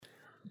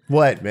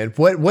What, man?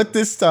 What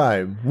this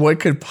time? What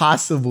could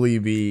possibly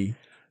be?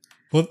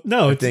 Well,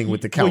 no, the thing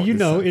with the count. Well, you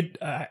know,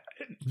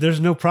 there's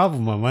no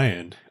problem on my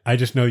end. I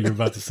just know you're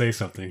about to say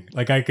something.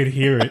 Like I could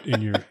hear it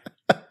in your.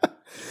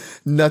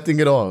 Nothing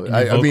at all.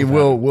 I mean,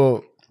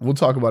 we'll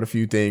talk about a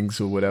few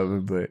things or whatever,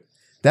 but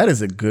that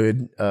is a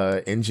good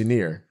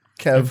engineer.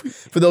 Kev,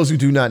 for those who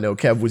do not know,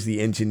 Kev was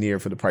the engineer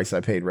for the Price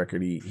I Paid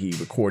record. He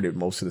recorded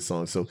most of the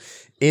songs. So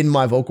in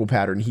my vocal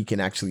pattern, he can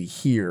actually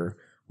hear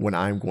when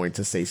I'm going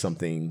to say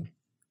something,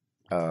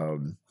 I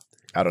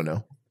don't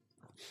know,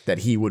 that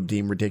he would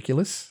deem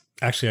ridiculous.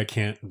 Actually, I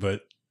can't,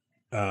 but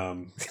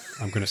I'm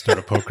going to start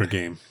a poker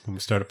game. I'm going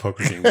to start a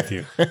poker game with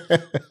you.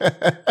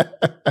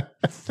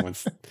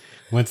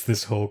 Once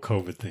this whole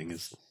COVID thing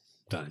is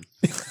done.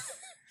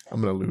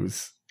 I'm going to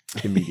lose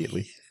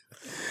immediately.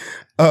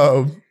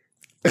 Oh,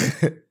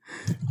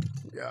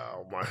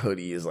 my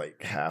hoodie is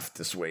like half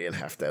this way and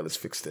half that. Let's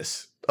fix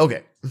this.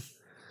 Okay.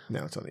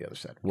 Now it's on the other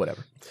side.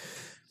 Whatever.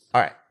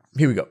 All right.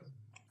 Here we go.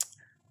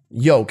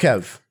 Yo,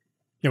 Kev.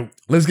 Yo.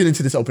 Let's get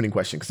into this opening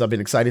question because I've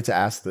been excited to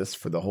ask this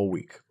for the whole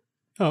week.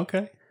 Oh,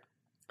 okay.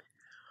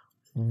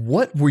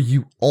 What were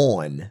you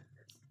on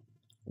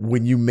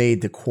when you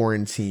made the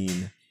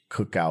quarantine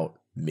cookout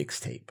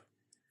mixtape?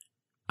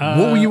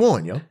 What were you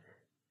on, yo?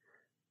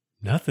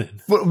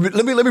 Nothing. Well,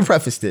 let me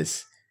preface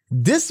this.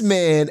 This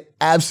man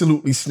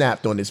absolutely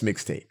snapped on this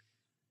mixtape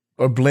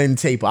or blend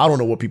tape. I don't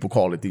know what people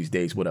call it these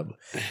days, whatever.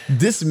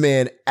 This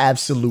man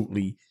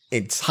absolutely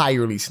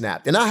entirely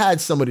snapped. And I had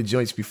some of the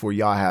joints before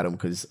y'all had them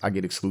because I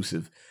get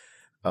exclusive,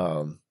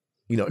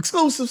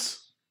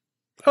 exclusives.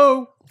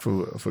 Oh,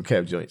 for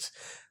Kev joints.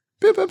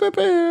 But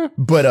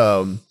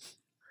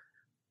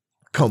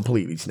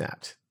completely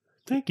snapped.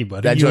 Thank you,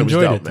 buddy. That you joint was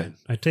enjoyed dope, it, man. then.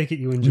 I take it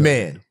you enjoyed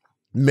it.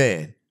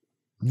 Man.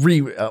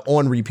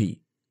 On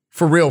repeat.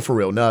 For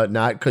real.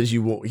 Not because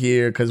you won't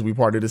hear, because we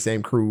part of the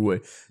same crew.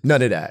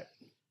 None of that.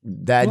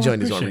 That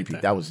joint is on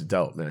repeat. That was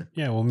dope, man.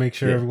 Yeah, we'll make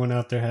sure everyone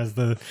out there has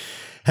the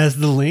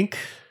link.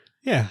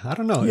 Yeah, I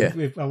don't know. Yeah.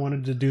 If I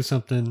wanted to do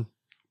something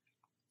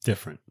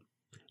different.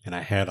 And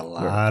I had a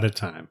lot of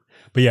time.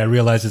 But yeah, I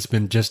realized it's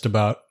been just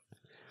about,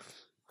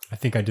 I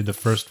think I did the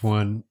first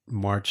one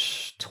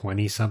March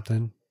 20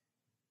 something.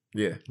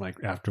 Yeah.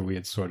 Like after we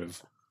had sort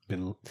of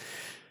been,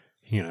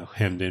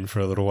 hemmed in for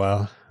a little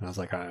while. And I was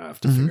like, I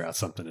have to figure out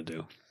something to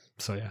do.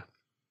 So yeah.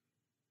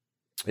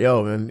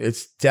 Yo, man,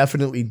 it's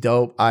definitely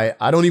dope. I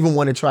don't even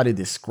want to try to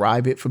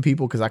describe it for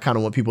people because I kind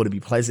of want people to be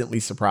pleasantly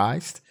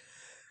surprised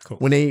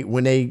when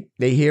they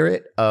hear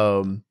it.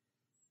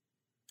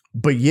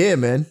 But yeah,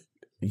 man.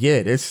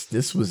 Yeah,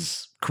 this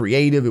was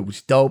creative. It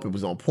was dope. It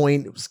was on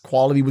point. It was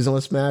quality was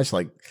on smash.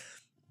 Like,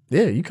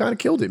 yeah, you kind of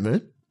killed it,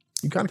 man.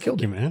 You kind of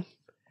killed it, man.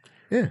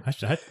 Yeah,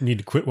 I need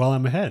to quit while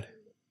I'm ahead.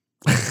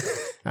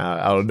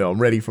 I don't know.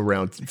 I'm ready for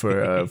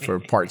for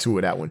part 2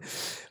 of that one.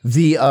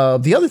 The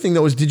other thing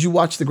though is, did you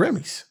watch the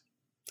Grammys?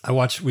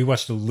 We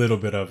watched a little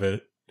bit of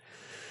it.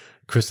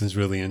 Kristen's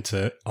really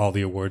into all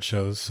the award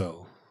shows,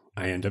 so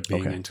I end up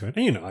being into it.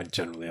 And, I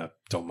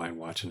don't mind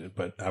watching it,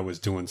 but I was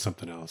doing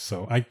something else,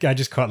 so I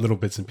just caught little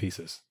bits and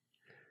pieces.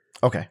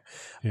 Okay.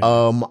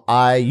 Yeah.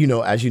 I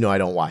as you know, I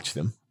don't watch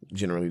them.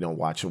 Generally don't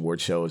watch award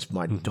shows.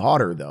 My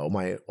daughter, though,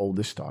 my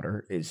oldest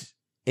daughter, is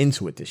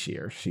into it this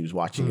year. She was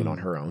watching it on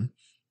her own.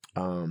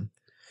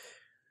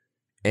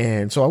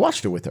 And so I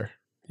watched it with her.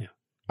 Yeah.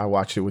 I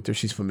watched it with her.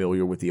 She's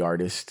familiar with the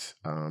artist.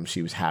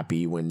 She was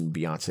happy when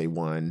Beyonce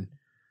won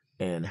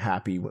and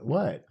happy with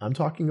what? I'm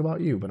talking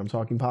about you, but I'm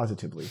talking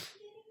positively.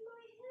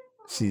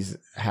 She's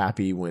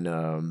happy when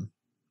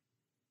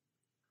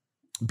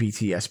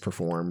BTS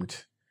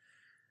performed.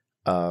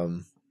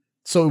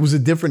 So it was a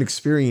different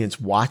experience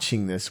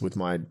watching this with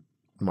my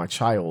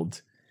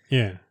child.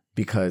 Yeah.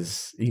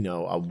 Because,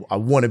 I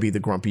want to be the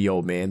grumpy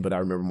old man, but I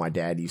remember my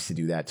dad used to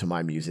do that to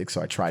my music,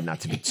 so I tried not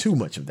to be too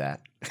much of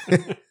that.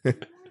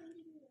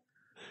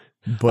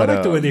 But I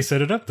like the way they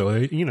set it up, though.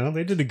 They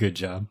did a good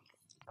job.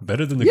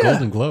 Better than the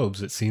Golden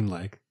Globes, it seemed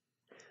like.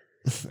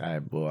 I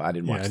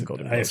didn't watch the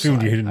Golden Globes. I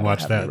assumed you didn't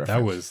watch that.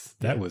 That was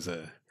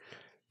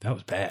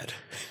bad.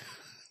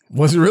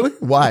 Was it really?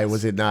 Why?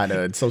 Was it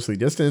not socially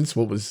distanced?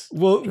 What was...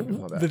 Well,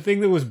 the thing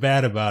that was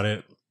bad about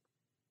it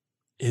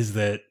is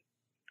that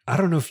I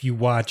don't know if you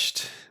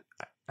watched,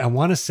 I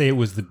want to say it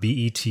was the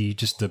BET,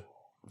 just the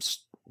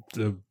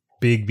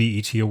big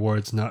BET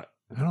Awards. I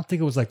don't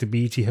think it was like the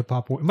BET Hip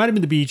Hop Awards. It might have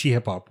been the BET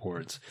Hip Hop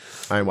Awards.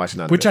 I ain't watching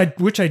none which of it.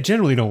 which I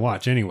generally don't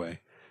watch anyway.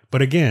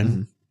 But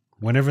again,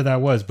 whenever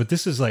that was, but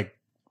this is like,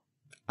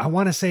 I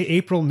want to say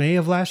April, May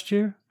of last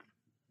year.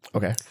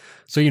 Okay.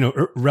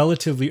 So,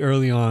 relatively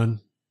early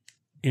on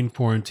in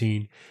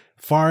quarantine,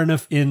 far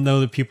enough in though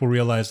that people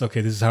realized,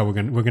 okay, this is how we're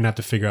gonna have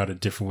to figure out a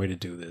different way to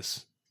do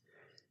this.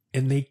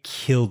 And they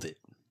killed it.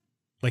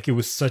 Like, it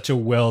was such a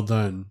well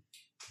done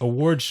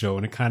award show.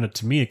 And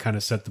to me, it kind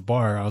of set the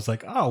bar. I was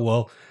like, oh,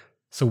 well,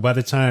 so by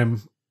the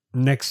time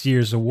next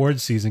year's award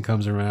season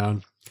comes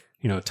around,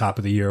 top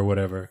of the year or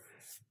whatever,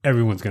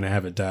 everyone's going to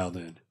have it dialed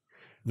in.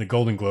 The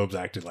Golden Globes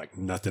acted like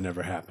nothing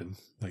ever happened.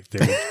 Like,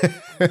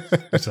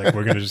 it's like,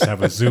 we're going to just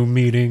have a Zoom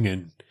meeting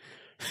and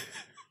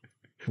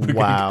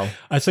Wow.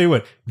 I tell you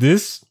what,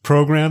 this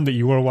program that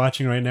you are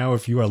watching right now,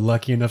 if you are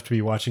lucky enough to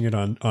be watching it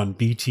on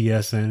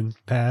BTSN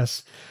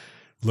Pass,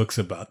 looks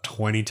about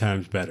 20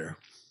 times better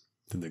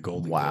than the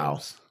Golden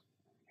Globes.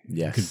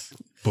 Yes. You could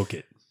book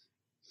it.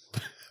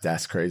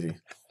 That's crazy.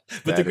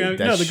 But the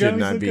Grammys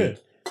look good.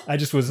 I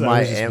was just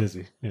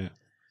busy. Yeah.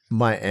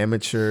 My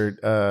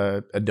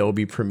amateur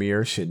Adobe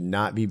Premiere should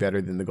not be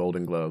better than the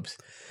Golden Globes.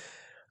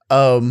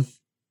 I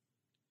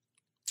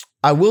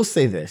will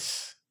say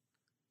this.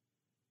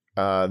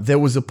 There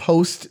was a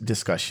post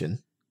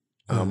discussion.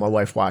 My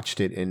wife watched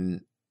it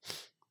in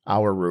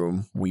our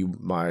room.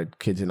 My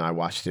kids and I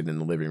watched it in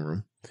the living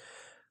room.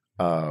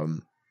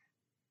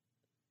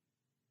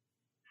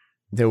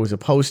 There was a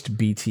post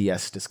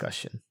BTS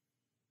discussion.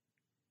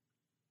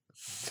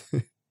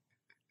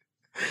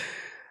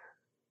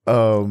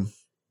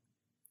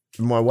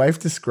 My wife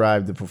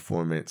described the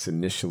performance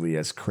initially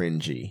as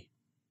cringy.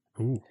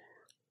 Ooh.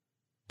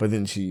 But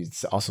then she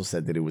also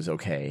said that it was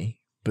okay.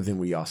 But then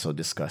we also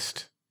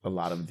discussed a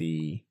lot of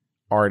the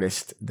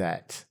artists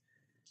that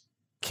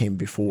came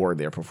before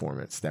their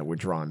performance that were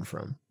drawn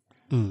from.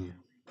 Mm.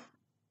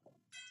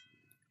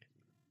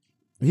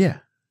 Yeah.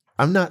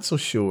 I'm not so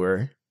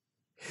sure.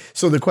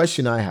 So the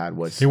question I had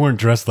was... They weren't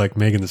dressed like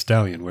Megan Thee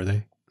Stallion, were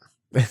they?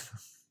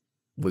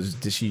 Was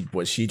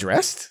she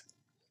dressed?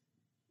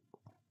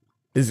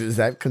 Is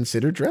that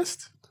considered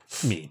dressed?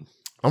 I mean,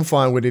 I'm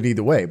fine with it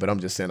either way, but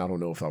I'm just saying I don't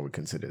know if I would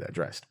consider that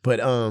dressed. But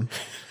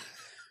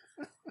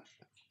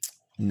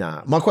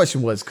nah. My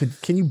question was,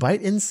 can you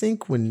bite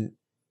NSYNC when?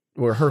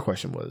 Or her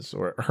question was,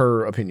 or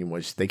her opinion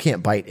was, they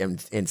can't bite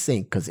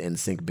NSYNC because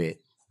NSYNC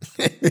bit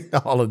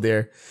all of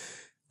their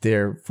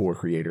four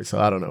creators. So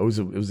I don't know.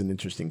 It was an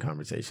interesting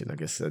conversation. I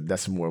guess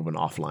that's more of an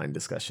offline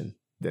discussion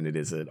than it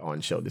is an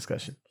on-show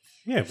discussion.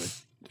 Yeah,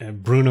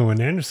 but Bruno and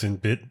Anderson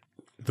bit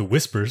the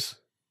Whispers.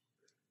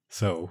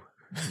 So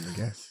I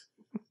guess.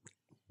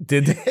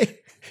 Did they?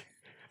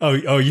 Oh,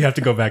 you have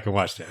to go back and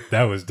watch that.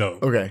 That was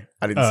dope. Okay.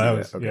 I didn't see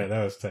that. Okay. Yeah,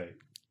 that was tight.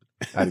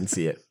 I didn't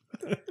see it.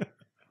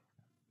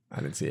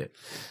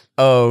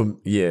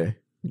 Yeah.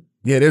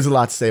 Yeah, there's a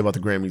lot to say about the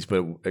Grammys,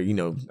 but I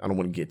don't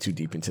want to get too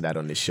deep into that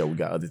on this show. We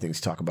got other things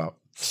to talk about.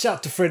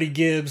 Shout to Freddie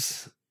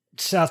Gibbs.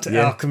 Shout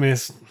to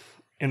Alchemist.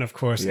 And of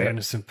course,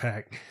 Anderson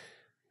 .Paak.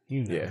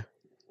 Yeah.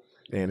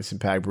 Anderson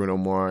 .Paak, Bruno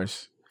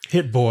Mars.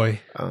 Hit Boy.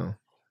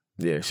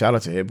 Yeah, shout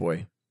out to Hit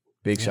Boy.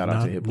 Big shout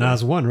out to Hit Boy.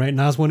 Nas won, right?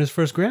 Nas won his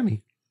first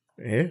Grammy.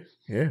 Yeah.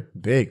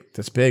 Big.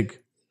 That's big.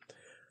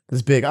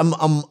 That's big. I'm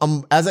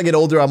as I get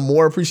older, I'm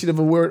more appreciative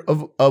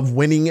of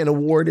winning an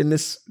award in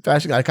this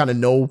fashion. I kind of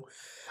know.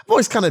 I've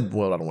always I don't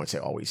want to say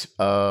always.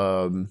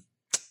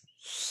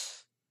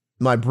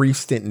 My brief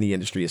stint in the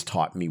industry has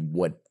taught me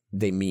what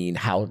they mean,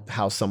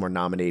 how some are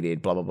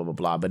nominated, blah, blah, blah, blah,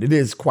 blah. But it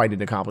is quite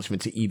an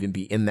accomplishment to even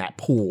be in that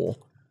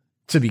pool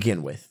to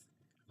begin with.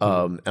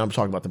 And I'm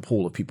talking about the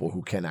pool of people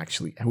who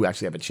actually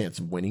have a chance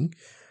of winning.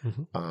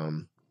 Mm-hmm.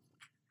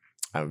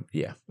 I'm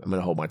going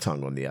to hold my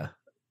tongue on the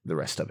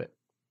rest of it.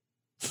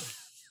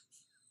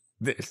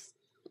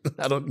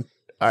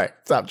 All right,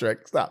 stop,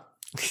 Trek, stop.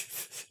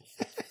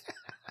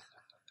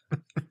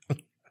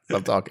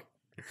 Stop talking.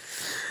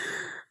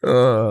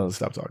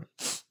 Stop talking.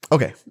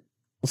 Okay.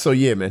 So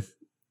yeah, man.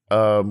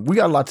 We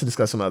got a lot to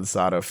discuss on the other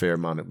side, a fair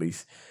amount at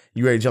least.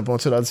 You ready to jump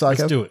onto the other side,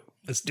 Kevin?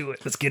 Let's do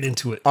it. Let's get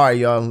into it. All right,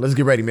 y'all. Let's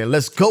get ready, man.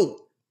 Let's go.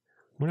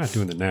 We're not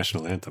doing the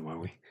national anthem, are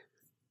we?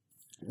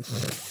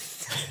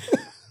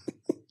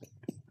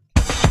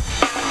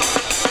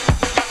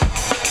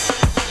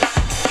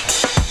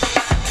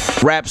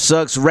 Rap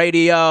Sucks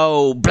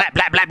Radio. Blah,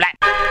 blah, blah, blah.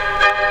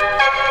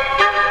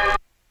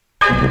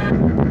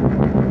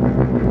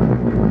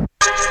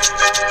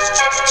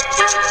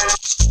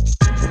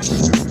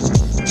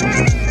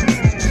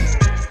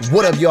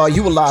 What up, y'all?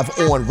 You are live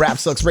on Rap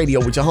Sucks Radio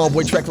with your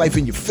homeboy Trek Life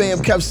and your fam,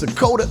 Kev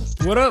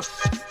Sakota. What up?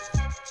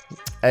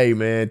 Hey,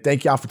 man.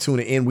 Thank y'all for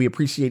tuning in. We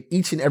appreciate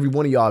each and every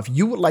one of y'all. If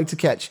you would like to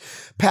catch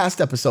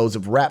past episodes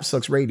of Rap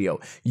Sucks Radio,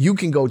 you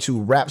can go to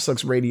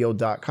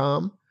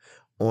rapsucksradio.com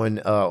on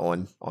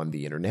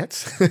the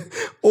internet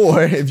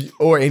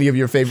or any of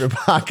your favorite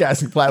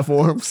podcasting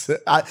platforms.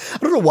 I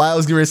don't know why I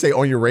was going to say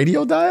on your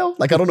radio dial.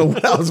 Like, I don't know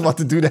what I was about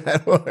to do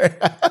that for.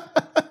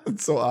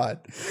 It's so odd.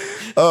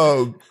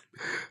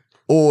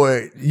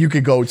 Or you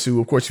could go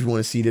to, of course, if you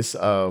want to see this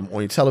on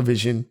your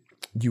television,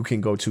 you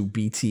can go to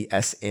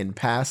BTSN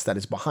Pass. That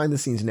is Behind the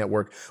Scenes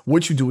Network.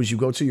 What you do is you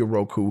go to your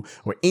Roku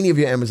or any of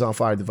your Amazon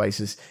Fire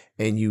devices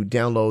and you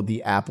download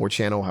the app or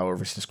channel,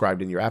 however it's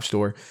described in your app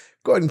store.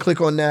 Go ahead and click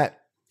on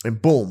that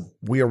and boom,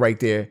 we are right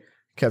there.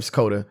 Kev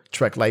Sakota,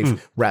 Trek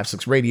Life, Rap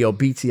Sucks Radio,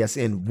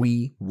 BTSN,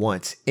 we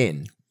want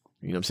in.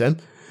 You know what I'm saying?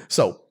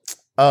 So,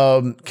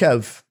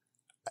 Kev,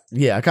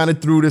 yeah, I kind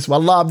of threw this, I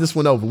lobbed this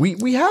one over.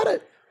 We had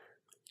it.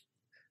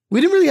 We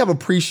didn't really have a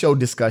pre-show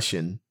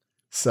discussion,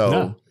 so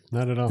no,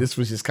 not at all. This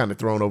was just kind of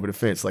thrown over the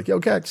fence, like,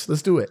 "Yo, catch,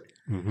 let's do it."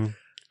 Mm-hmm.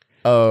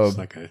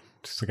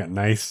 It's like a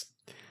nice,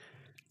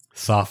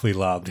 softly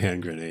lobbed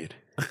hand grenade.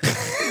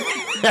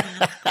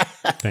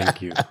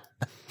 Thank you.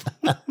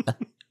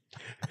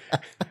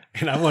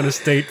 And I want to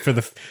state for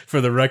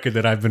the record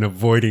that I've been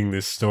avoiding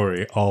this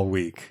story all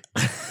week.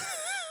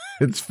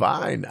 It's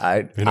fine.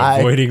 Been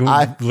avoiding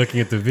looking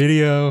at the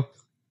video.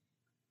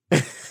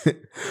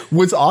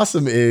 What's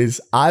awesome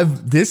is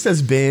this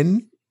has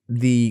been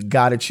the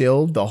gotta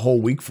chill the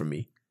whole week for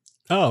me.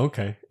 Oh,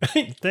 okay.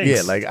 Thanks.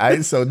 Yeah,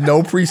 like so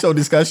no pre-show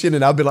discussion,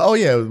 and I'll be like, oh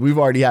yeah, we've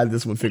already had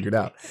this one figured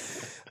out.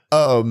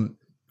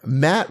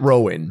 Matt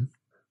Rowan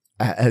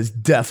has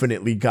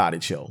definitely gotta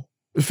chill.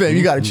 Fam,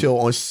 you gotta chill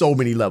on so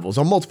many levels,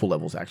 on multiple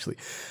levels actually.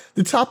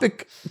 The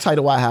topic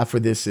title I have for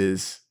this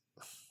is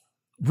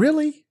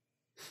really?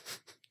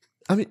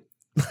 I mean,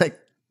 like,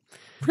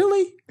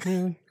 really?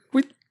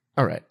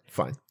 All right,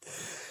 fine.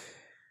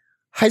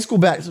 High school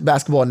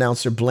basketball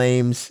announcer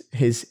blames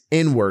his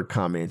N-word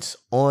comments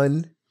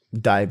on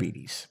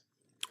diabetes.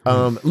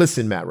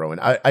 Listen, Matt Rowan,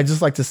 I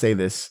just like to say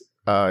this.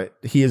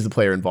 He is the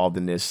player involved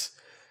in this.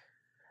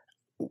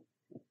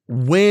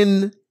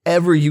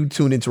 Whenever you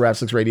tune into Rap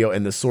Slicks Radio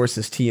and the source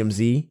is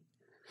TMZ,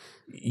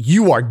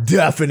 you are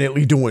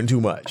definitely doing too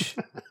much.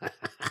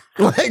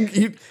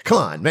 Come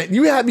on, man.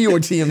 You have me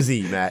on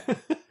TMZ, Matt.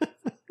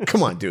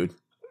 Come on, dude.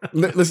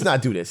 Let's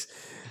not do this.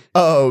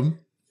 All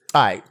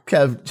right,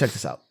 Kev, check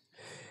this out.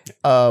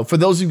 For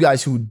those of you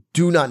guys who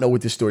do not know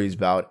what this story is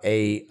about,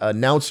 a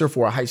announcer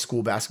for a high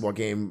school basketball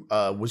game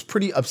was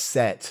pretty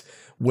upset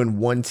when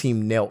one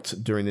team knelt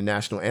during the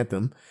national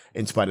anthem,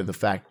 in spite of the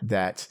fact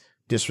that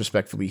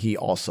disrespectfully he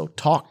also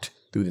talked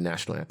through the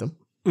national anthem.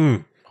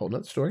 Whole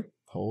other story.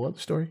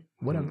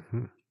 Whatever.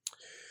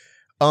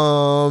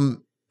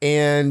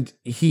 And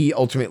he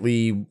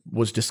ultimately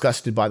was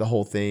disgusted by the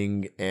whole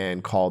thing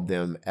and called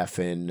them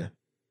effing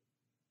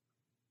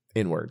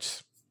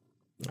N-words.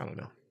 I don't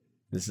know.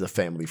 This is a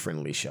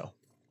family-friendly show.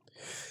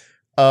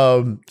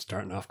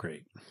 Starting off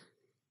great.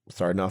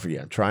 Yeah.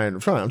 I'm trying,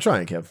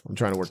 Kev. I'm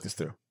trying to work this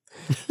through.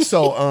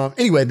 So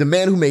anyway, the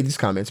man who made these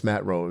comments,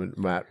 Matt Rowan,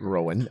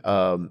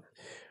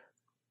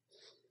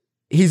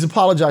 he's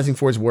apologizing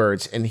for his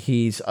words, and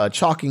he's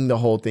chalking the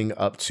whole thing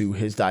up to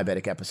his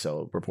diabetic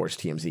episode, reports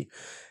TMZ.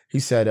 He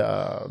said,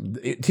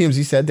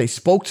 TMZ said they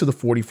spoke to the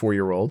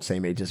 44-year-old,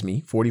 same age as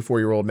me,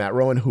 44-year-old Matt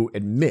Rowan, who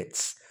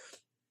admits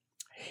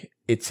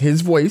it's his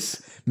voice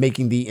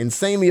making the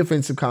insanely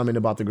offensive comment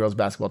about the girls'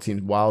 basketball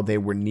team while they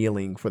were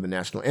kneeling for the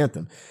national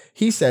anthem.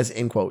 He says,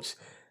 in quotes,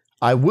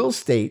 "I will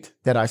state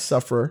that I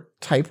suffer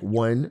type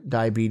 1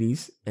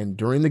 diabetes, and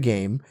during the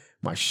game,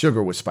 my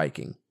sugar was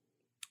spiking."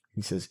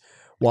 He says,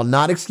 "While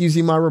not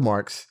excusing my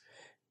remarks,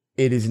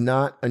 it is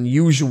not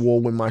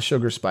unusual when my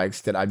sugar spikes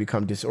that I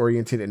become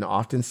disoriented and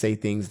often say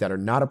things that are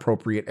not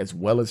appropriate as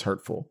well as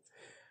hurtful."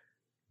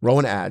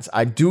 Rowan adds,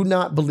 "I do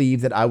not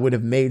believe that I would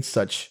have made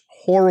such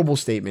horrible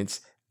statements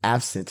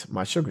absent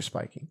my sugar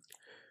spiking."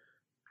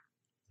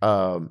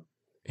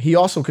 He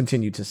also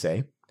continued to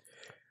say,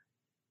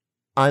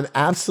 "I'm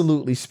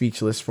absolutely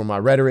speechless for my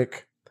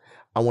rhetoric.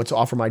 I want to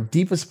offer my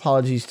deepest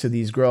apologies to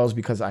these girls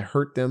because I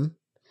hurt them.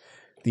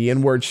 The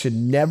N-word should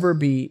never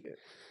be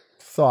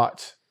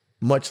thought,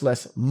 much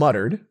less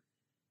muttered."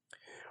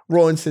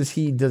 Rowan says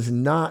he does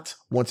not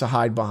want to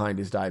hide behind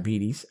his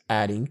diabetes,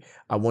 adding,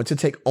 "I want to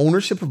take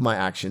ownership of my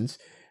actions.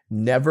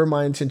 Never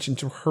my intention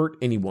to hurt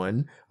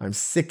anyone. I'm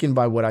sickened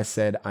by what I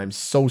said. I'm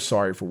so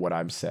sorry for what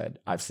I've said.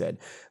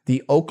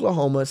 The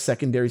Oklahoma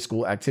Secondary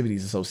School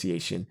Activities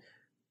Association,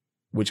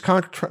 which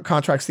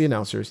contracts the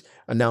announcers,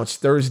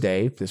 announced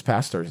this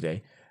past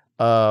Thursday,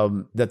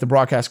 that the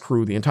broadcast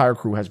crew, the entire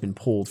crew, has been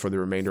pulled for the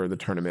remainder of the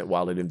tournament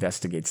while it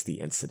investigates the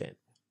incident.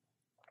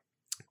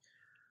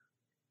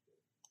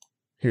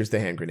 Here's the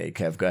hand grenade,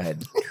 Kev. Go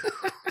ahead.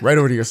 Right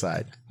over to your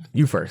side.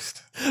 You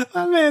first.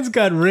 My man's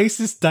got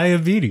racist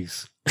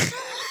diabetes.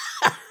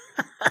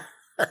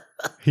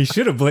 He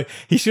should have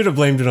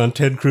blamed it on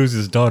Ted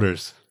Cruz's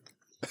daughters.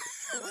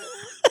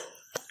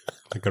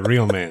 Like a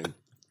real man.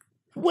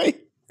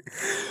 Wait.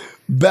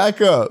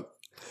 Back up.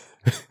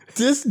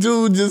 This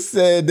dude just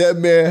said that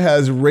man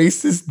has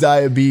racist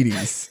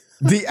diabetes.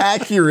 The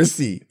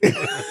accuracy.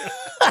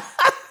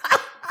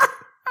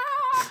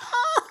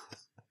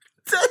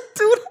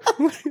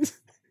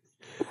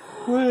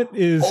 What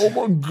is? Oh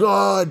my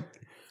God!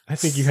 I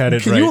think you had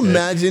it. Can right. you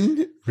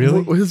imagine?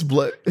 Really? His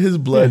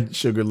blood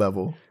sugar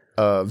level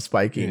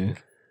spiking,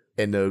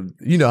 and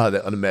you know how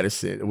on the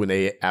medicine when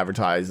they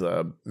advertise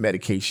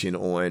medication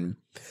on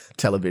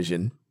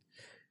television,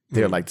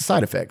 they're like the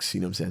side effects.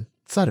 You know what I'm saying?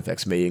 Side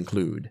effects may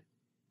include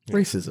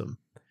racism,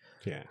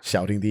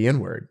 shouting the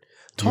N-word,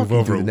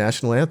 talking through the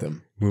national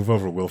anthem. Move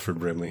over, Wilford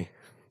Brimley.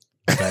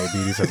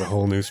 Diabetes has a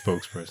whole new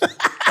spokesperson.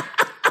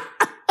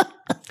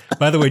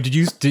 By the way,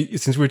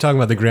 since we were talking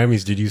about the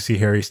Grammys, did you see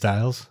Harry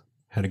Styles?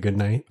 Had a good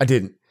night? I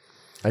didn't.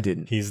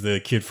 He's the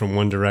kid from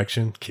One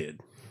Direction. The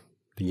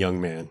young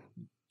man.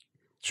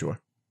 Sure.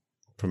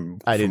 From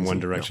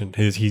One Direction.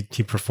 No. He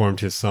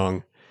performed his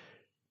song,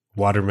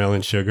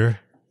 Watermelon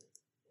Sugar.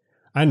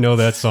 I know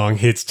that song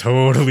hits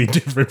totally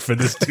different for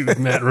this dude,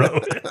 Matt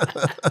Rowan.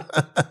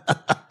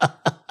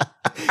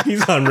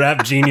 He's on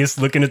Rap Genius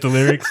looking at the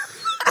lyrics.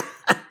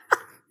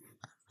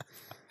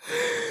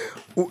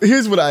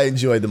 Here's what I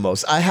enjoy the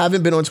most. I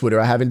haven't been on Twitter.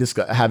 I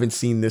haven't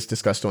seen this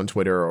discussed on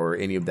Twitter or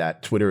any of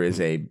that. Twitter is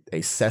a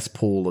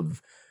cesspool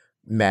of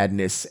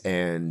madness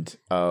and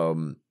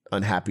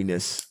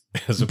unhappiness,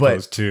 as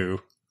opposed to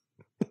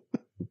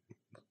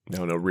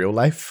no real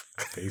life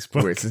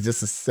Facebook, where it's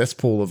just a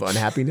cesspool of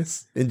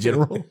unhappiness in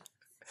general.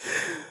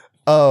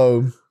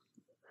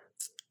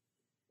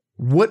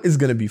 What is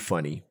going to be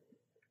funny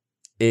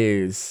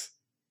is,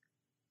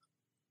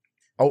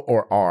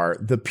 or are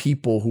the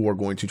people who are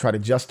going to try to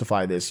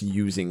justify this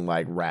using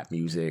like rap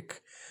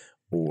music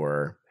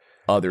or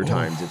other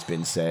times it's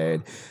been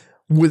said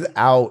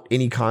without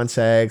any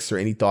context or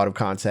any thought of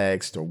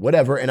context or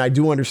whatever. And I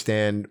do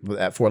understand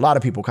that for a lot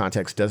of people,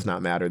 context does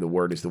not matter. The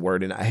word is the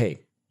word. And I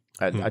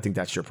think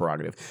that's your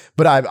prerogative.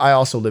 But I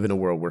also live in a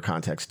world where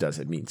context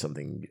doesn't mean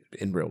something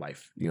in real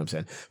life. You know what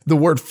I'm saying? The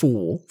word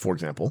fool, for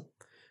example,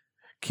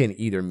 can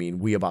either mean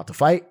we about to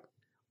fight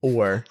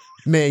or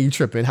man, you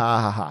tripping,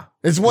 ha, ha, ha.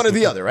 It's one or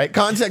the other, right?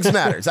 Context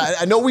matters.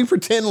 I know we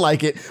pretend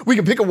like it. We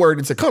can pick a word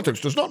and say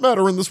context does not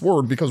matter in this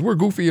word because we're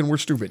goofy and we're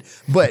stupid.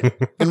 But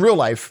in real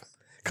life,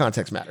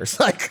 context matters.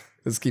 Like,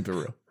 let's keep it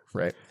real,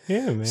 right?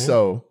 Yeah, man.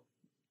 So,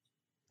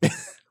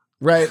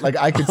 right? Like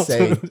I could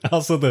say.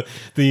 Also, the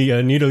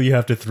needle you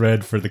have to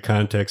thread for the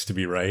context to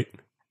be right.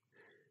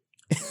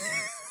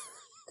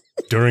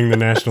 During the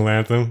national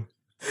anthem.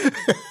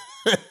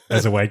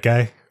 As a white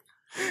guy.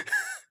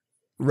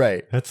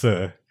 Right. That's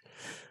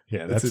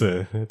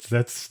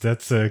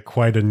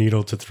quite a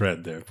needle to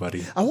thread there,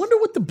 buddy. I wonder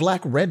what the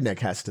black redneck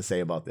has to say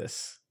about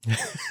this.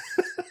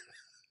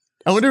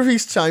 I wonder if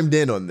he's chimed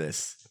in on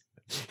this.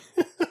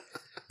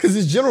 Because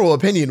his general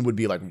opinion would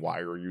be like, why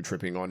are you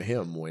tripping on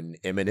him when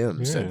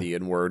Eminem said the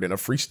N-word in a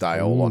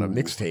freestyle on a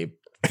mixtape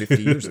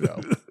 50 years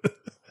ago?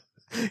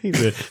 He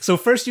said, so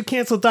first you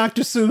cancel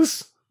Dr.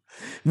 Seuss.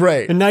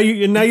 Right. And now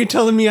you're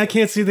telling me I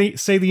can't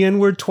say the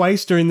N-word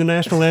twice during the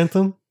national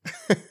anthem?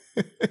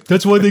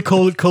 That's why they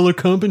call it color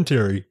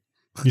commentary,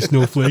 you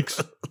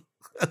snowflakes.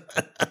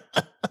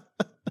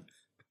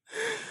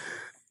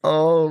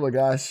 Oh my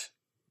gosh.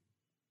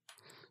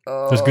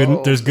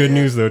 There's good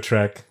news though,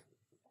 Trek.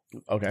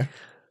 Okay.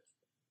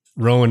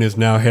 Rowan is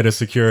now head of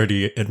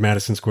security at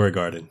Madison Square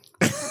Garden.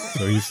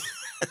 So he's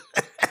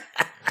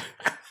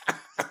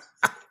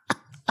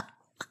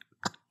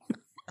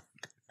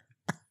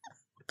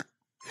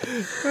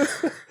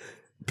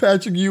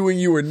Patrick Ewing,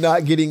 you are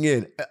not getting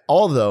in.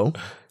 Although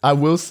I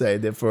will say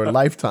that for a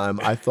lifetime,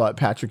 I thought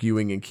Patrick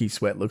Ewing and Keith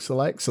Sweat looks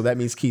alike. So that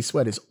means Keith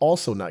Sweat is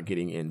also not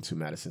getting into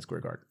Madison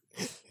Square Garden.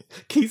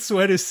 Keith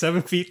Sweat is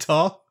 7 feet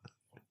tall.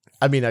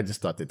 I mean, I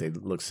just thought that they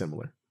look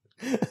similar.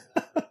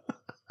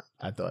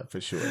 I thought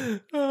for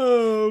sure.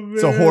 Oh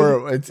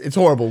man, it's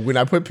horrible. When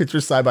I put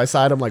pictures side by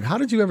side, I'm like, how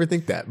did you ever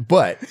think that?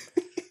 But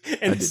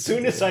and as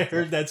soon as I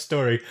heard that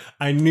story,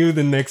 I knew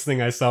the next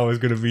thing I saw was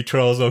going to be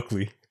Charles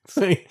Oakley.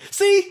 See,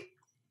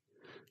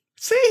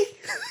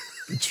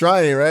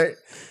 trying, right?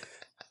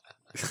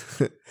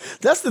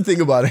 That's the thing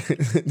about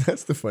it.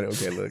 That's the funny.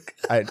 Okay, look.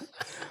 All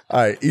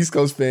right, East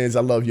Coast fans,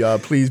 I love y'all.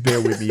 Please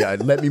bear with me.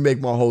 Let me make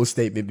my whole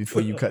statement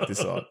before you cut this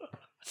off.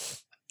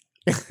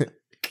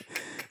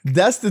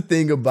 That's the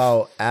thing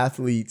about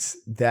athletes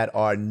that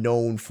are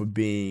known for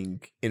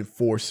being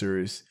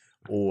enforcers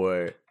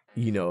or,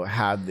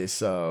 have this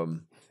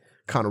kind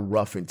of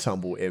rough and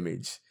tumble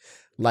image.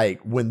 Like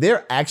when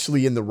they're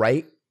actually in the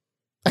right,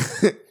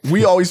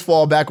 we always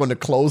fall back on the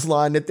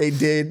clothesline that they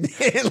did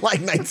in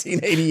like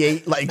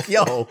 1988. Like,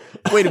 yo,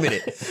 wait a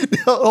minute.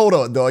 Hold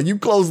on, dog. You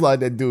clothesline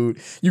that dude.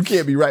 You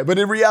can't be right. But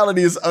in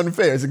reality, it's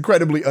unfair. It's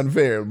incredibly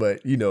unfair.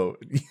 But, you know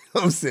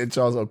what I'm saying?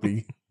 Charles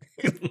Oakley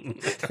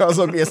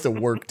has to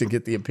work to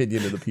get the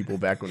opinion of the people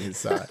back on his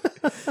side.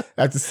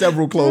 After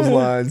several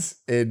clotheslines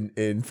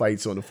and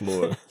fights on the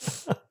floor.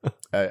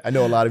 I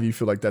know a lot of you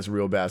feel like that's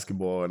real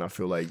basketball, and I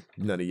feel like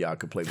none of y'all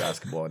could play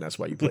basketball, and that's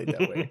why you played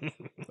that way.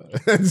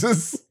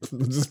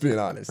 Just being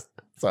honest.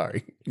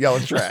 Sorry. Y'all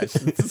was trash.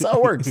 This is how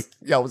it works.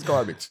 Y'all was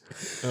garbage.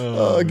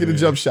 Get a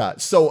jump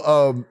shot.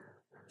 So,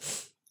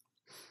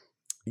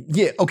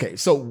 yeah, okay.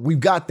 So we've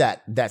got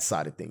that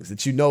side of things, that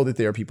that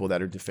there are people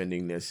that are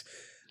defending this.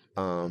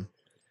 But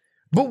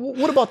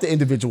what about the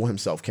individual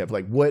himself, Kev?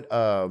 Like what,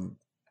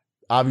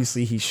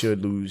 obviously he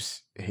should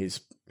lose his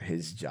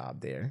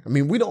job there. I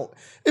mean, we don't,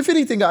 if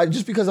anything,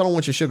 just because I don't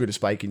want your sugar to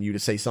spike and you to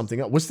say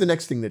something else, what's the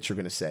next thing that you're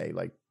going to say?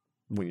 Like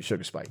when your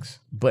sugar spikes,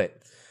 but,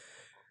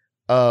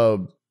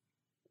 the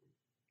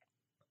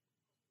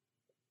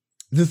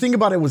thing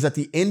about it was at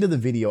the end of the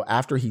video,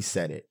 after he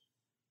said it,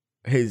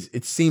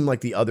 it seemed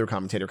like the other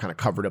commentator kind of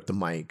covered up the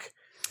mic.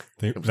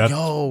 That's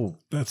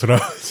what I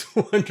was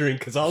wondering,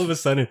 because all of a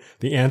sudden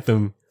the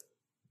anthem,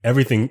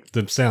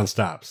 the sound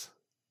stops.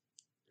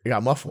 It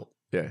got muffled.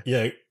 Yeah.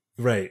 Yeah.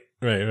 Right.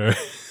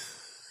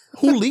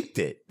 Who leaked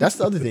it? That's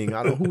the other thing.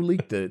 I don't know who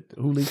leaked it.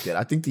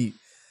 I think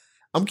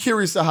I'm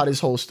curious to how this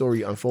whole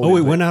story unfolded. Oh,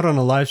 it went out on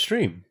a live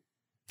stream.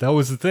 That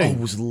was the thing. Oh,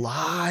 it was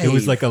live. It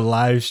was like a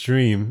live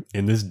stream,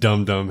 and this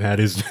dum-dum had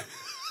his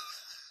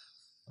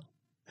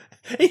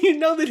And you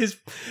know that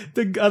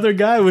the other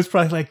guy was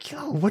probably like,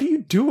 yo, what are you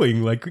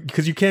doing? Like,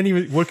 because you can't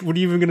even, what are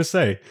you even going to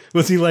say?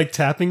 Was he like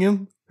tapping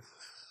him?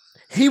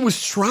 He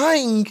was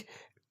trying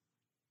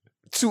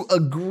to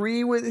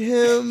agree with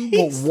him,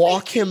 but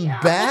walk him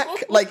back.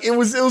 Like, it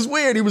was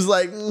weird. He was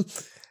like,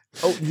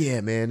 oh,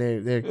 yeah, man,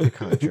 they're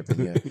kind of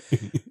tripping, yeah.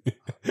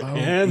 Oh,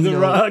 and the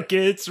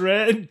rocket's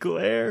red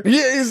glare.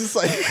 Yeah, he's just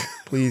like,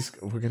 please,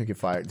 we're gonna get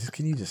fired.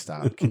 Can you just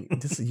stop?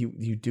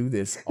 You do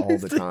this all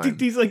the time.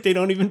 He's like, they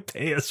don't even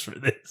pay us for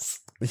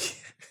this.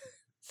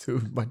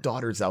 Dude, my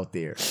daughter's out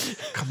there.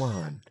 Come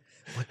on,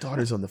 my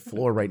daughter's on the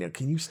floor right now.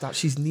 Can you stop?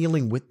 She's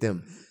kneeling with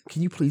them.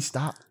 Can you please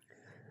stop?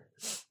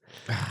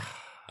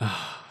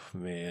 Oh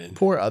man,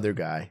 poor other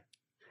guy.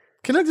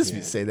 Can I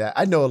just say that?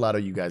 I know a lot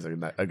of you guys are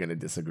gonna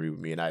disagree with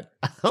me, and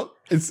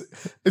it's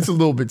a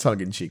little bit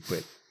tongue in cheek,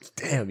 but.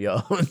 Damn, yo,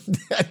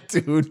 that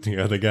dude. The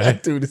other guy.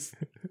 That dude is.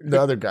 The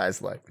other guy's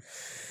like,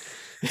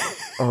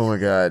 oh my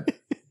god.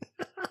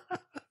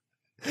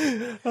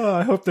 Oh,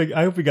 I hope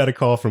we got a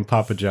call from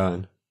Papa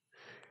John.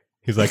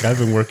 He's like, I've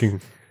been working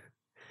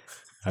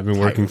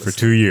for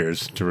 2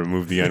 years to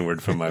remove the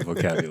N-word from my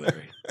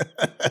vocabulary.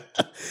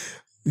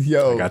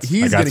 Yo,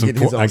 he's gonna get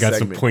his own segment. I got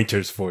some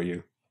pointers for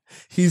you.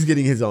 He's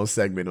getting his own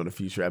segment on a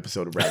future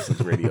episode of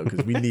Rattlesnakes Radio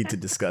because we need to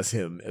discuss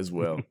him as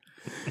well.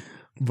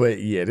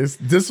 But yeah,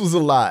 this was a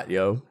lot,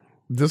 yo.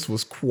 This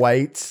was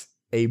quite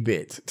a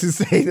bit, to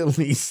say the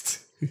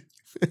least.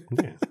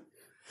 Yeah.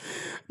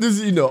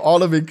 This,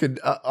 all of it could.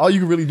 All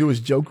you can really do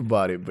is joke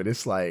about it, but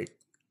it's like,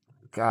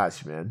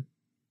 gosh, man.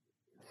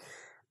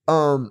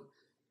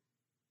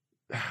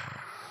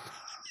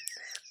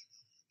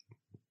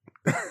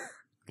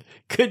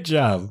 Good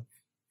job.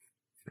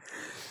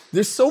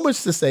 There's so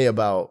much to say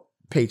about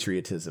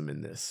patriotism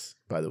in this,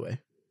 by the way.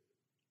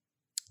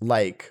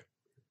 Like,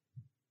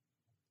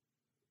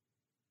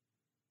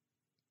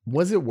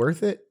 was it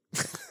worth it?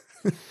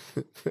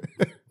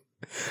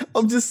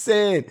 I'm just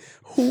saying,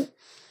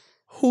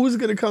 who's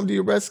gonna come to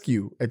your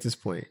rescue at this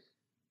point?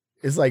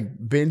 Is like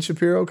Ben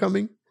Shapiro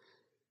coming?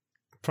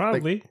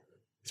 Probably. Like,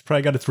 he's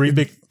probably got a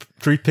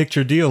three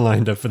picture deal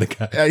lined up for the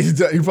guy. Yeah,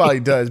 he probably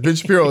does. Ben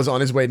Shapiro is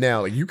on his way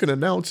now. Like, you can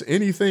announce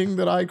anything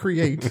that I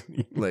create.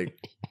 Like,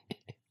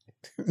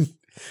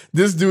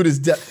 this dude is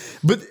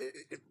but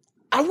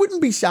I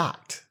wouldn't be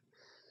shocked.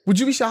 Would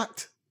you be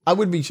shocked? I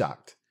wouldn't be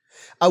shocked.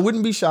 I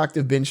wouldn't be shocked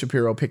if Ben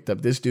Shapiro picked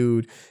up this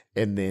dude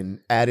and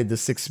then added the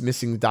 6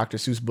 missing Dr.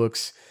 Seuss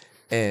books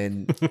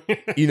and,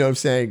 you know what I'm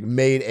saying,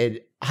 made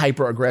a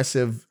hyper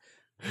aggressive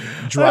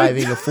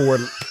driving a Ford,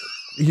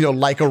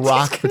 like a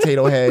rock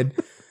potato head.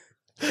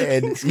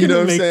 And you know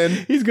what I'm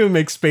saying? He's going to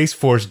make Space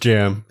Force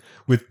Jam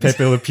with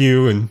Pepe Le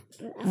Pew and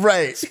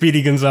right.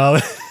 Speedy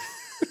Gonzalez.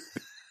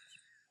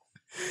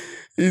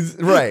 He's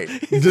right.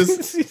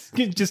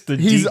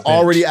 He's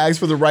already asked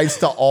for the rights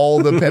to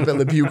all the Pepe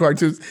Le Pew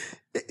cartoons.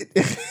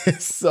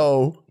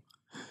 So,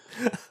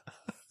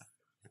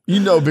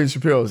 Ben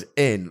Shapiro's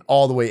in,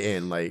 all the way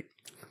in. Like,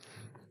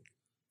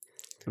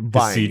 the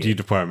CG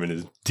department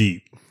is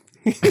deep.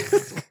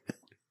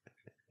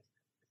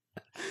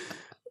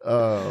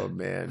 Oh,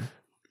 man.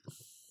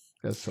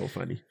 That's so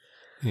funny.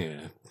 Yeah.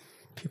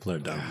 People are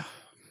dumb.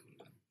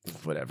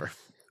 Whatever.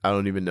 I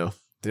don't even know.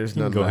 There's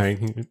none.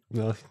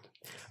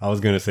 I was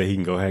going to say he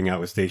can go hang out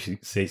with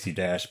Stacey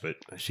Dash, but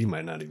she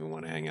might not even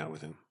want to hang out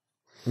with him.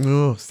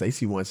 Oh,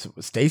 Stacey,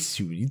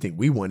 you think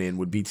we want in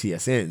with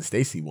BTSN.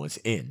 Stacey wants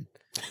in.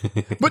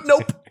 But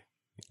nope.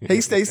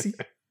 Hey, Stacey.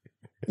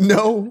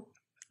 No.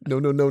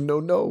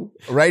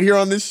 Right here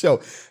on this show.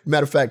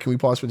 Matter of fact, can we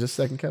pause for just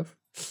a second, Kev?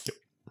 Yep.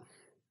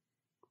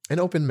 An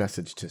open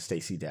message to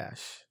Stacey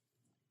Dash.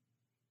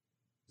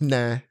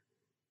 Nah.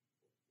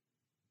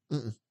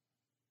 Mm-mm.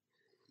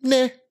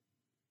 Nah.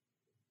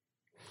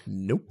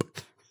 Nope.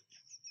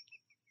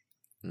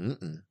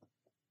 Mm-mm.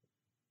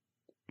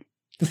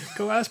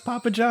 Go ask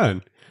Papa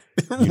John.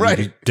 Right.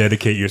 You need to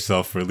dedicate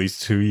yourself for at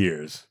least 2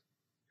 years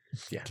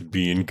to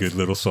being good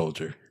little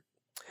soldier.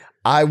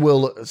 I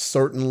will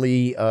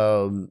certainly,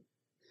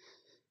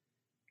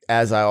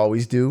 as I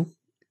always do,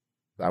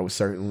 I will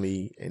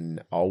certainly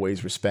and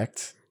always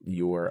respect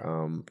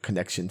your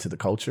connection to the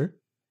culture.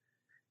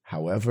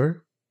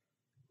 However,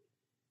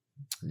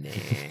 nah,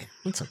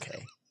 it's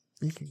okay.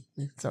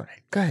 It's all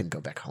right. Go ahead and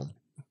go back home.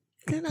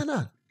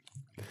 No.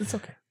 It's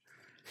okay.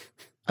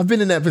 I've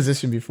been in that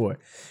position before.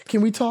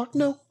 Can we talk?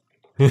 No.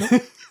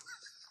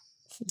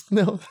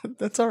 No,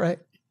 that's all right.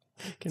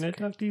 Can I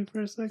talk to you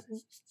for a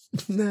second?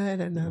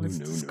 No.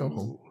 Let's go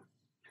home.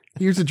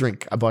 Here's a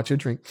drink. I bought you a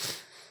drink.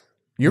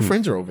 Your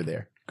friends are over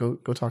there. Go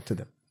talk to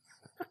them.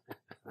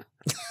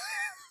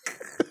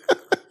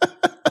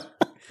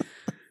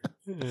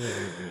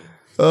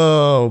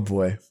 Oh,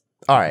 boy.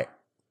 All right.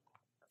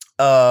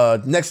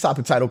 Next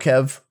topic title,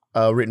 Kev,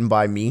 written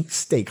by me,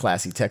 Stay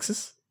Classy,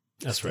 Texas.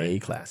 That's right. Stay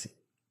classy.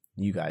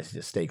 You guys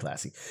just stay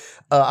classy.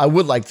 I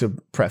would like to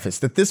preface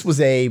that this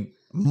was a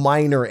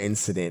minor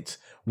incident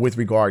with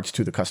regards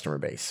to the customer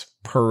base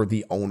per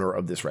the owner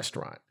of this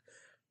restaurant,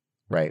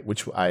 right?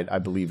 Which I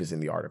believe is in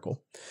the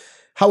article.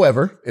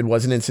 However, it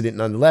was an incident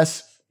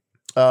nonetheless.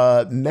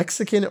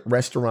 Mexican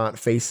restaurant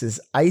faces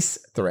ICE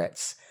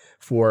threats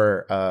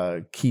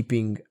for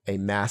keeping a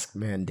mask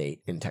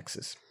mandate in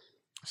Texas.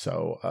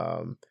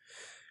 So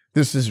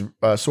this is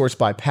sourced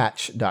by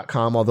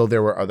patch.com, although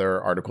there were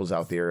other articles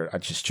out there. I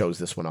just chose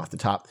this one off the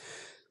top.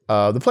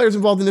 The players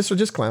involved in this are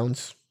just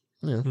clowns,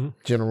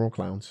 general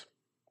clowns.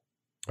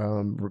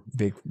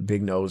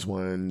 Big nose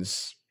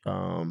ones.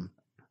 I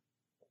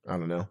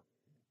don't know.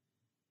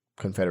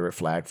 Confederate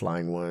flag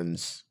flying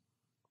ones.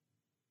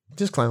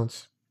 Just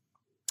clowns.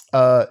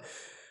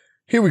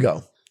 Here we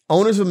go.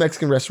 Owners of a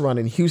Mexican restaurant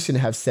in Houston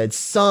have said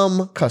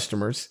some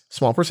customers,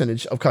 small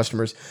percentage of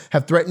customers,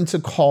 have threatened to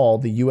call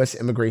the U.S.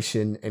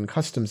 Immigration and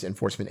Customs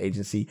Enforcement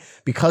Agency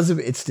because of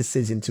its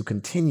decision to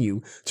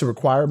continue to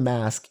require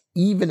masks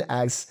even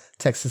as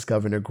Texas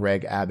Governor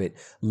Greg Abbott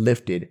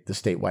lifted the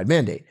statewide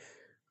mandate.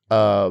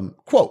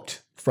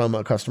 Quote from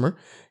a customer,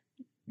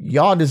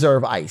 "Y'all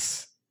deserve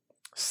ICE,"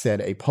 said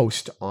a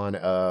post on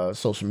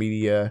social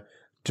media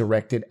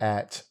directed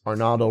at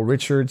Arnaldo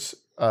Richards'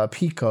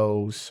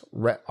 Pico's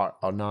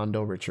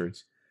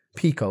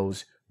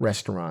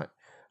restaurant.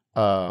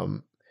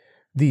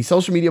 The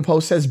social media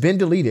post has been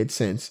deleted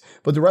since,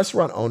 but the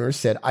restaurant owner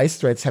said ICE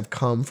threats have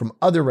come from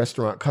other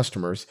restaurant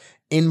customers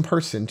in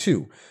person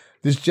too.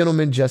 This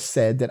gentleman just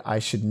said that I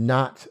should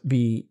not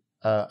be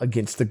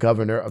against the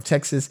governor of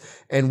Texas,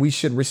 and we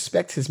should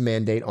respect his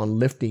mandate on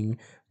lifting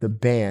the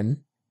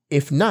ban.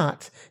 If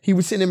not, he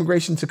would send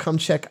immigration to come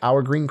check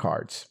our green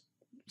cards.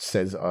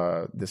 Says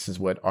this is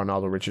what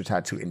Arnaldo Richards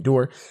had to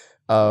endure.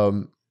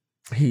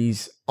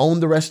 He's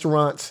owned the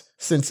restaurant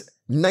since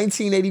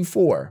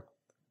 1984.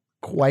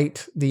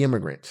 Quite the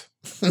immigrant.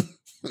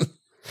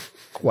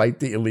 Quite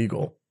the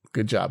illegal.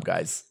 Good job,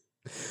 guys.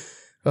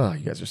 Oh,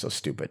 you guys are so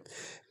stupid.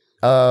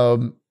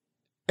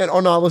 And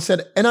Arnaldo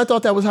said, and I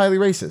thought that was highly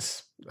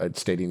racist.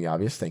 Stating the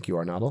obvious. Thank you,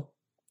 Arnaldo.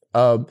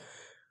 He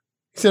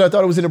said, I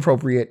thought it was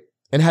inappropriate,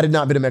 and had it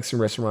not been a Mexican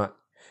restaurant,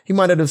 he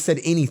might not have said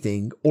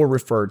anything or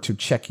referred to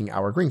checking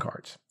our green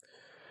cards.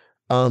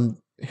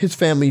 His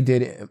family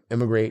did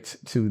immigrate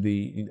to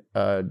he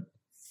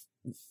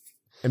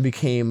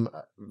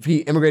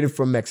immigrated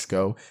from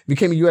Mexico,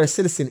 became a U.S.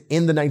 citizen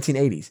in the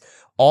 1980s.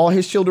 All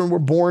his children were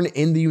born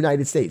in the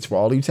United States. For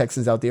all you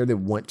Texans out there that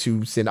want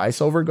to send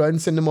ICE over, go ahead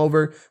and send them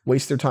over,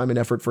 waste their time and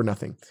effort for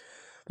nothing.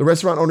 The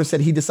restaurant owner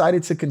said he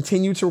decided to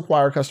continue to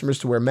require customers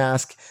to wear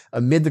masks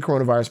amid the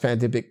coronavirus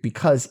pandemic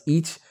because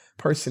each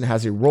person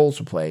has a role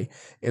to play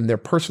in their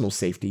personal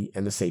safety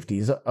and the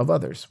safeties of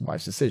others.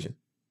 Wise decision.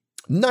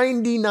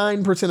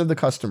 99% of the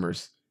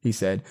customers, he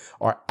said,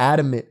 are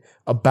adamant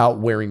about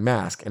wearing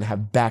masks and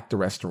have backed the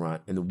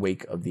restaurant in the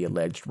wake of the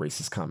alleged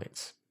racist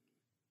comments.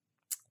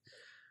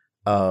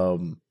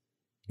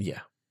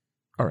 Yeah.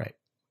 All right.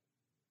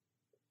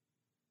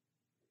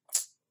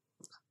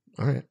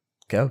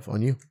 Kev,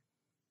 on you.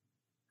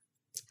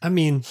 I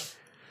mean,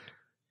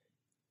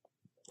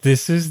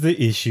 this is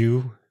the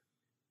issue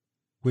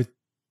with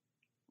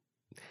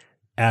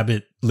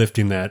Abbott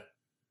lifting that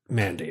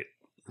mandate.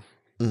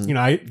 You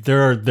know,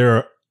 there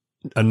are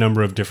a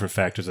number of different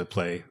factors at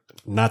play,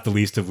 not the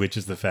least of which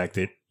is the fact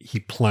that he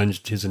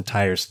plunged his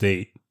entire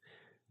state,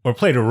 or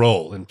played a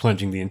role in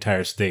plunging the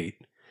entire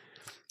state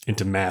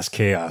into mass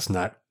chaos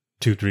not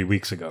 2-3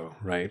 weeks ago,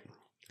 right?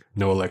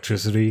 No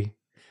electricity,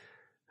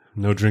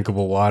 no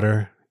drinkable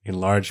water in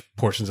large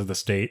portions of the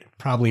state.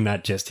 Probably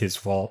not just his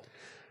fault,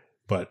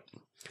 but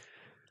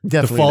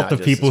definitely the fault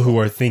of people who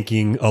are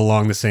thinking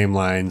along the same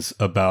lines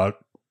about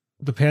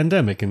the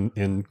pandemic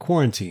and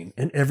quarantine.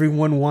 And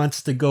everyone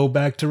wants to go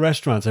back to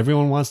restaurants.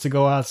 Everyone wants to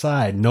go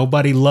outside.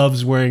 Nobody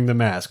loves wearing the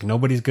mask.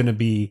 Nobody's going to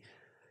be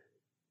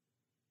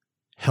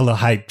hella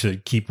hyped to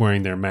keep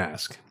wearing their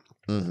mask.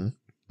 Mm-hmm.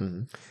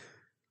 Mm-hmm.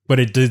 But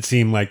it did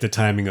seem like the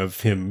timing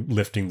of him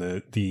lifting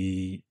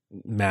the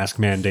mask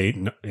mandate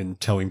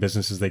and telling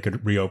businesses they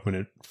could reopen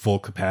at full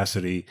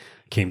capacity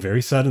came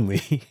very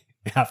suddenly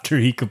after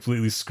he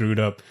completely screwed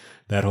up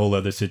that whole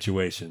other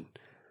situation.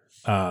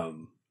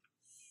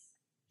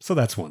 So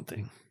that's one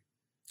thing.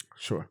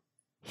 Sure.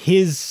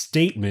 His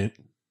statement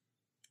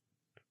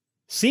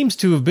seems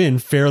to have been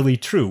fairly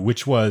true,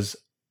 which was,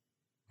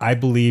 I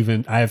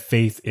have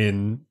faith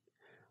in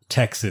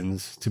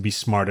Texans to be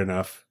smart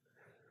enough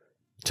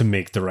to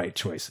make the right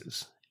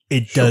choices.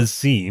 It does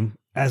seem,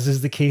 as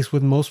is the case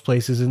with most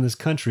places in this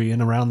country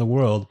and around the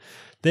world,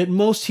 that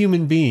most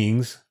human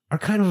beings are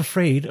kind of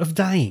afraid of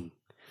dying.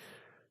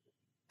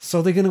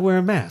 So they're going to wear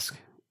a mask,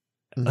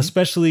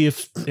 especially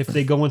if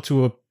they go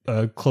into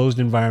a closed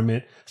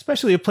environment,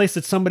 especially a place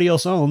that somebody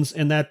else owns,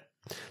 and that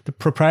the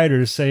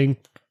proprietor is saying,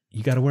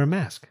 you got to wear a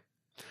mask.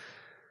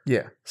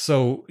 Yeah.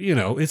 So, you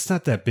know, it's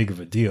not that big of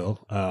a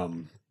deal.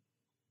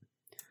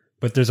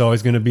 But there's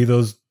always going to be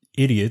those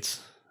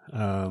idiots.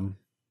 Why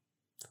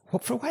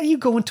do you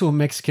go into a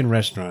Mexican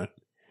restaurant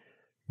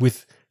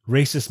with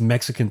racist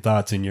Mexican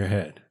thoughts in your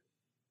head?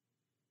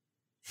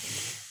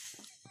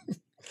 This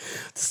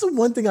is the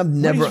one thing I've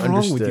never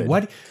understood.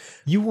 With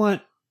you?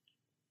 Why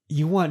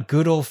you want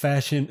good old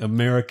fashioned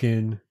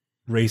American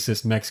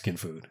racist Mexican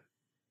food?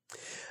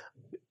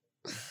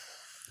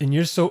 And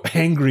you're so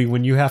angry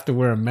when you have to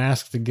wear a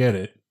mask to get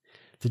it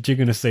that you're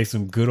going to say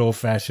some good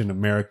old-fashioned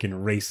American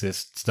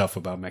racist stuff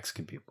about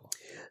Mexican people.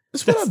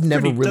 That's what I've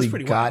never really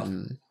wild.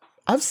 gotten.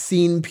 I've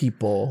seen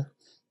people,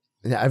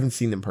 and I haven't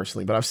seen them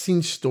personally, but I've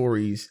seen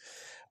stories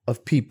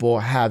of people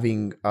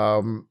having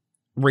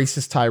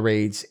racist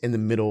tirades in the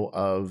middle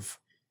of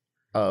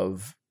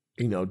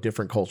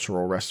different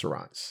cultural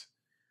restaurants.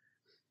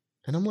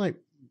 And I'm like,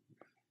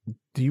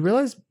 do you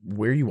realize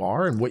where you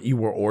are and what you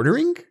were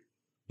ordering?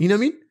 You know what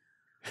I mean?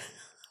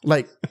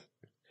 Like,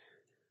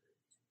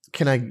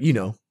 can I get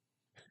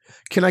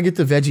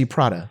the veggie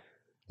Prada?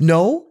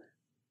 No.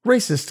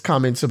 Racist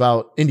comments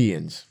about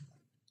Indians.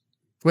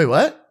 Wait,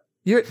 what?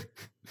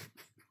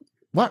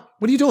 What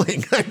are you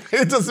doing?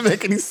 It doesn't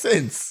make any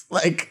sense.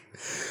 Like,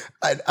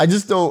 I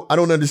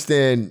don't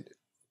understand.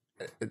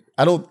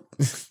 I don't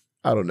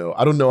know.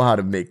 I don't know how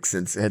to make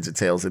sense, heads or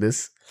tails of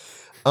this.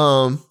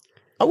 I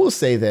will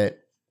say that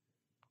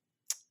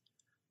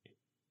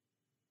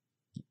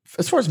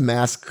as far as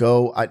masks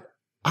go,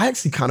 I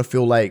actually kind of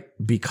feel like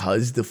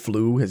because the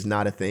flu is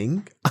not a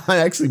thing, I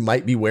actually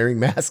might be wearing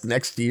masks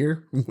next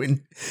year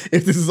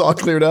if this is all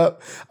cleared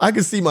up. I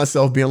can see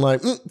myself being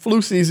like,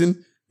 flu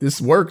season,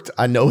 this worked.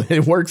 I know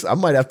it works. I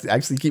might have to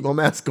actually keep my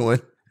mask going.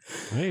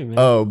 Hey,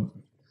 man.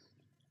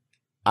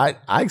 I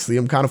actually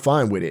am kind of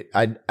fine with it.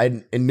 I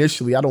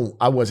initially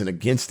I wasn't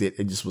against it.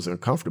 It just was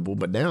uncomfortable.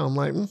 But now I'm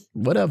like,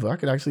 whatever. I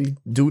could actually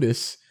do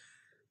this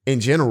in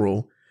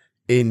general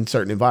in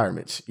certain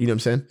environments. You know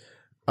what I'm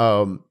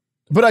saying?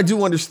 But I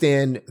do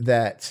understand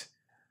that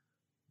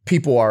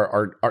people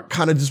are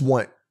kind of just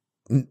want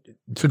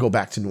to go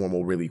back to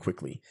normal really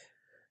quickly.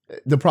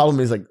 The problem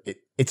is like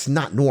it's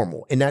not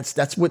normal, and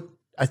that's what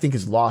I think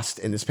is lost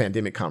in this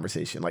pandemic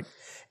conversation. Like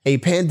a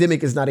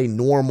pandemic is not a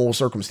normal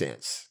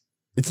circumstance.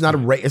 It's not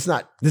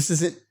this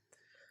isn't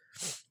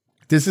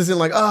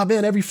like, oh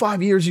man, every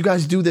 5 years you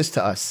guys do this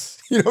to us.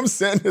 You know what I'm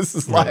saying? This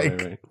is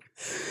right.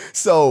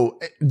 So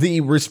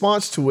the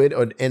response to it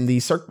and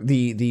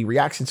the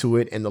reaction to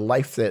it and the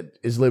life that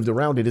is lived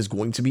around it is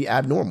going to be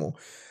abnormal.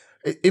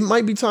 It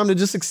might be time to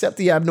just accept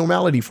the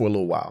abnormality for a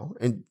little while.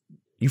 And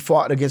you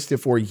fought against it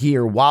for a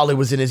year while it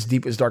was in its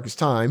deepest, darkest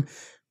time.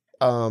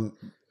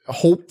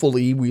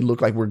 Hopefully we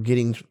look like we're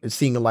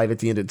seeing a light at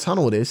the end of the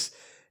tunnel of this.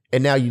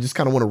 And now you just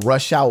kind of want to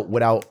rush out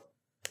without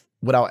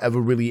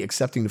ever really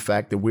accepting the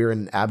fact that we're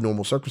in an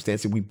abnormal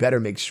circumstance and we better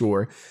make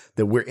sure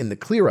that we're in the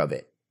clear of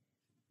it.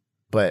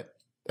 But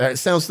it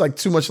sounds like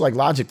too much like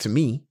logic to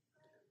me,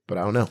 but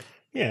I don't know.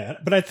 Yeah,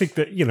 but I think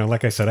that,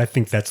 like I said, I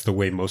think that's the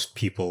way most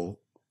people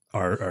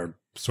are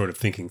sort of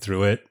thinking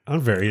through it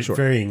on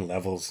varying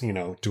levels.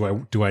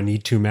 Do I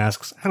need 2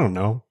 masks? I don't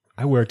know.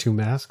 I wear 2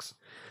 masks,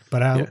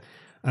 but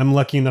I'm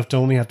lucky enough to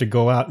only have to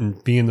go out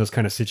and be in those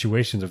kind of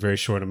situations a very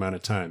short amount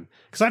of time.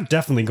 Because I've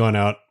definitely gone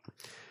out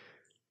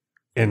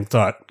and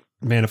thought,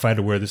 man, if I had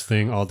to wear this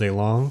thing all day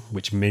long,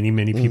 which many,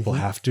 many people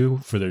have to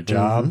for their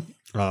job,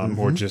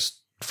 or just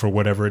for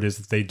whatever it is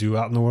that they do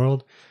out in the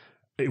world,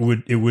 it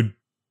would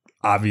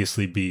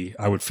obviously be,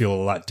 I would feel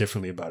a lot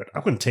differently about it. I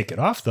wouldn't take it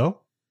off though.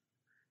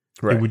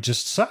 Right. It would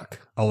just suck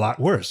a lot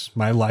worse.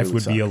 My life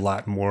would be a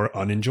lot more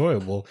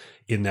unenjoyable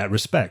in that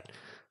respect.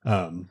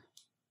 But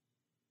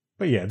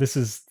yeah, this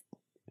is,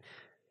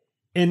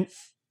 and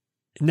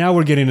now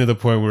we're getting to the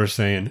point where we're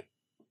saying,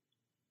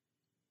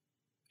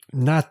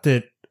 not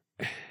that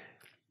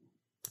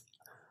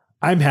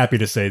I'm happy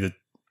to say that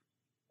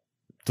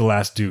the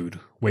last dude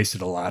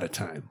wasted a lot of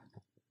time.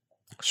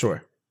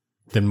 Sure.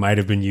 That might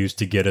have been used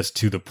to get us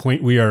to the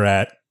point we are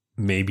at,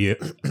 maybe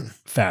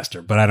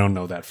faster, but I don't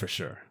know that for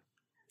sure.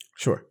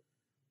 Sure.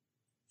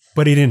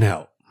 But he didn't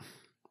help.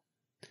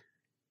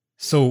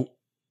 So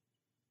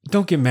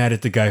don't get mad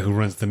at the guy who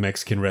runs the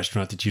Mexican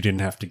restaurant that you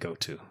didn't have to go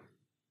to.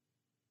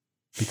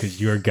 Because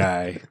your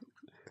guy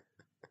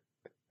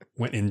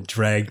went and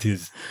dragged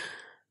his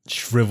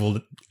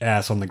shriveled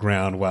ass on the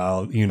ground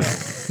while,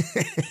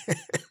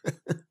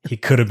 he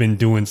could have been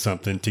doing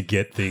something to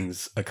get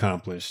things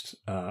accomplished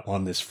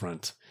on this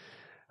front,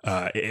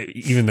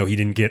 even though he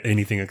didn't get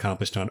anything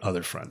accomplished on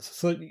other fronts.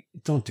 So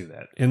don't do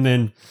that.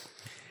 And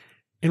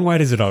why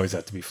does it always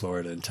have to be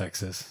Florida and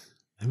Texas?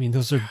 I mean,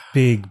 those are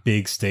big,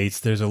 big states.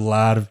 There's a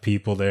lot of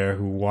people there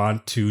who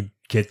want to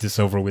get this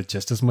over with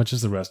just as much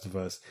as the rest of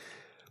us.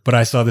 But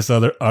I saw this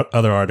other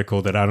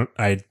article that I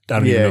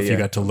don't even know if you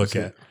got to look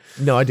at.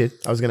 No, I did.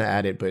 I was going to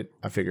add it, but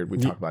I figured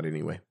we'd talk about it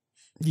anyway.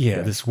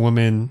 Yeah, this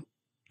woman.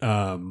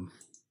 You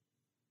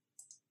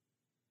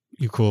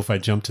cool if I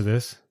jump to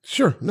this?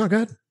 Sure. No, go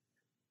ahead.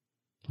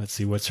 Let's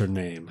see. What's her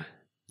name?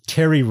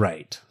 Terry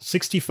Wright,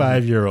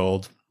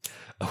 65-year-old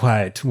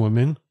white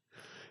woman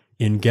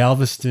in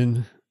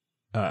Galveston,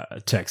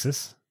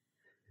 Texas.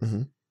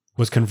 Mm-hmm.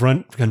 Was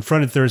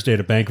confronted Thursday at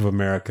a Bank of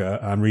America.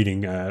 I'm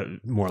reading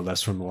more or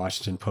less from the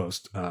Washington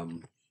Post.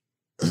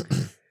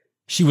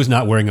 She was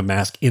not wearing a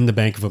mask in the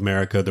Bank of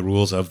America. The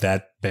rules of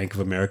that Bank of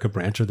America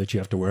branch are that you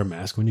have to wear a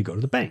mask when you go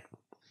to the bank.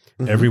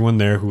 Mm-hmm. Everyone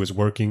there who was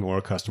working or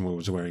a customer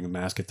was wearing a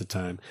mask at the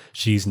time.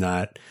 She's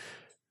not.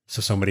 So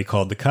somebody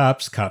called the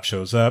cops. Cop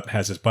shows up,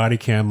 has his body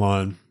cam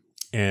on,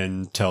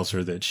 and tells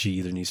her that she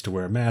either needs to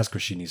wear a mask or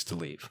she needs to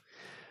leave.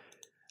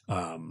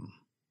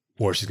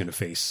 Or she's going to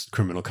face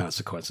criminal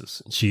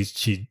consequences.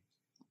 She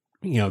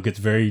gets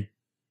very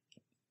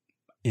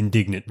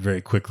indignant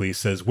very quickly,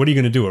 says, "What are you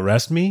going to do?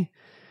 Arrest me?"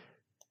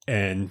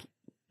 And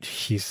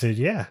he said,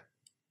 "Yeah."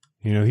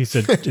 He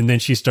said, and then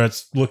she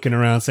starts looking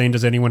around saying,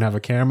 "Does anyone have a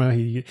camera?"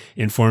 He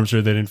informs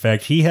her that in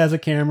fact he has a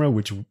camera,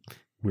 which we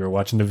were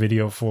watching the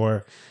video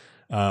for.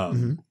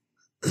 And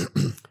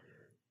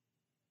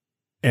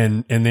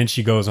then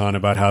she goes on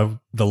about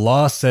how the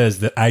law says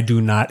that I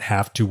do not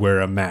have to wear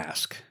a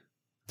mask.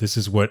 This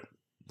is what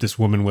this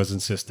woman was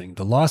insisting.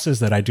 The law says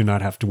that I do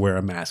not have to wear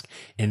a mask.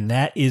 And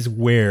that is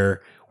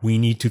where we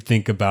need to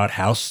think about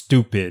how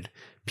stupid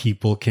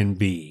people can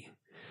be.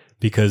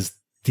 Because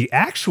the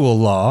actual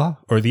law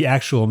or the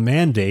actual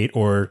mandate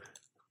or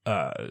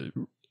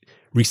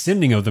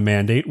rescinding of the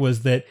mandate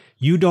was that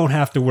you don't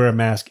have to wear a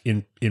mask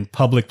in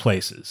public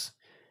places,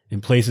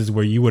 in places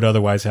where you would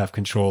otherwise have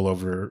control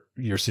over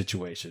your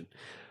situation.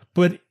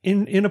 But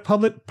in a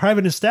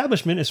private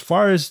establishment, as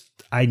far as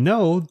I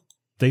know,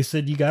 they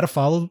said you got to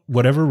follow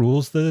whatever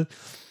rules the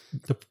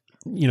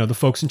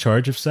folks in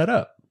charge have set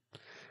up.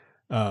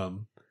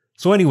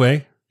 So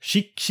anyway,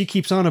 she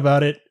keeps on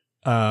about it.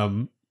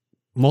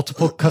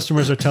 Multiple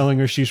customers are telling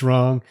her she's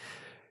wrong.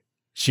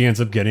 She ends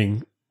up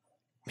getting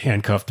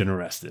handcuffed and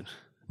arrested,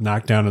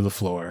 knocked down to the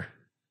floor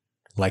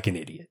like an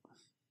idiot,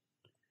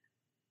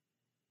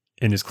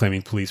 and is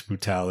claiming police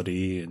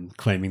brutality and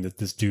claiming that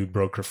this dude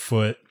broke her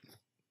foot,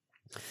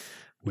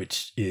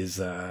 which is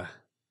dumb.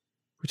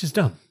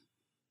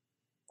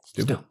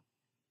 Stupid.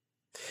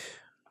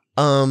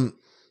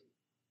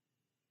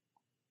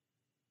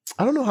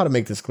 I don't know how to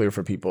make this clear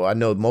for people. I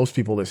know most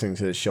people listening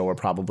to this show are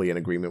probably in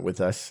agreement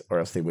with us, or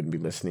else they wouldn't be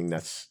listening.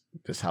 That's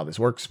just how this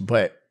works.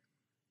 But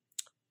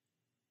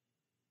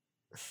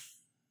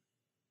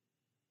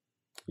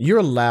you're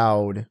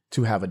allowed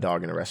to have a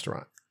dog in a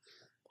restaurant.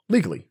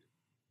 Legally,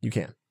 you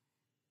can.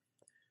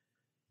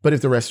 But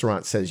if the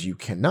restaurant says you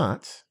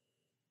cannot,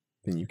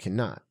 then you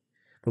cannot.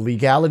 The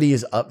legality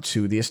is up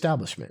to the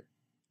establishment,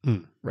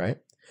 right?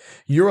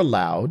 You're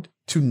allowed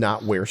to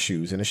not wear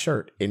shoes and a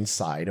shirt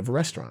inside of a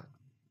restaurant.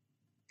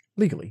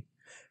 Legally.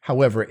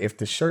 However, if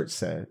the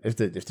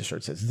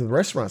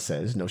restaurant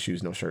says no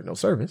shoes, no shirt, no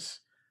service,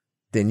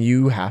 then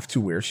you have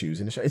to wear shoes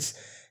and a shirt.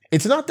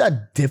 It's not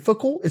that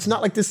difficult. It's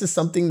not like this is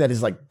something that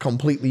is like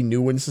completely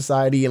new in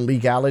society and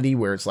legality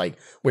where it's like,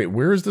 wait,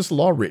 where is this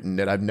law written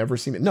that I've never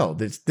seen it? No,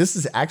 this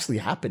has actually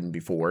happened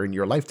before in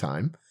your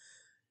lifetime.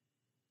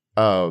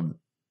 The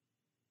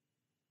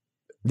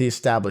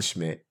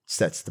establishment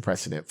sets the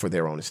precedent for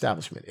their own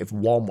establishment. If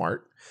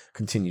Walmart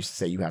continues to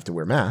say you have to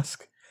wear a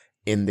mask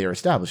in their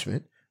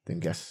establishment,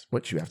 then guess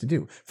what you have to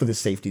do for the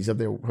safety of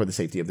their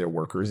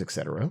workers,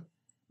 etc.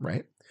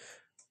 Right?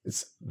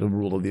 It's the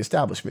rule of the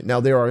establishment. Now,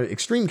 there are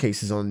extreme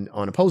cases on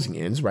opposing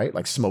ends, right?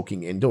 Like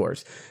smoking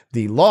indoors.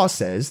 The law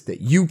says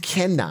that you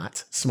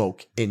cannot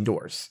smoke in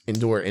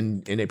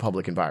a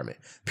public environment,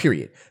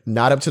 period.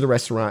 Not up to the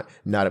restaurant,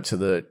 not up to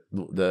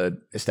the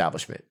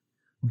establishment,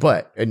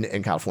 but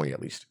in California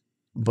at least.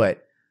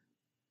 But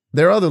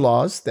there are other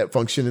laws that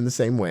function in the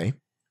same way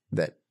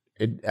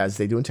as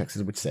they do in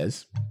Texas, which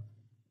says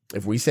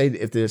if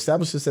the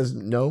establishment says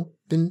no,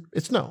 then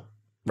it's no,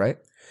 right?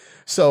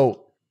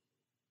 So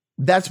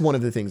that's one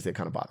of the things that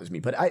kind of bothers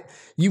me. But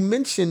you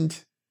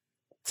mentioned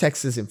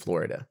Texas and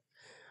Florida,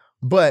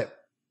 but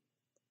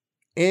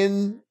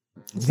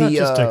it's not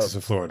just Texas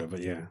and Florida,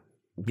 but yeah.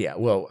 Yeah,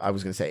 well, I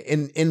was going to say,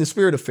 in the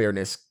spirit of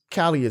fairness,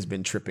 Cali has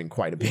been tripping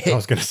quite a bit. I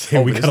was going to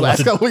say we got the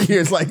last couple of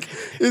years. Like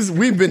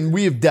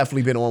we have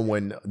definitely been on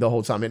one the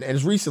whole time. And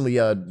as recently,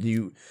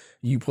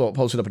 you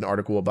posted up an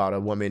article about a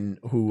woman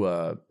who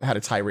had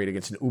a tirade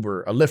against a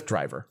Lyft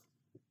driver.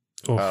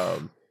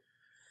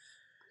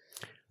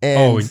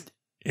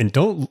 And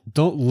don't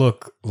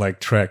look like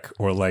Trek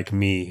or like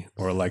me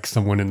or like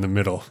someone in the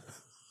middle,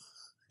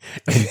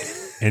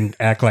 and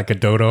act like a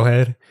dodo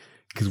head.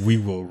 Because we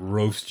will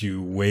roast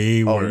you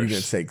way worse. Oh, you're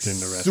gonna take than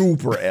the rest.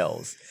 Super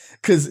L's.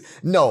 Because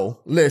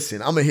no,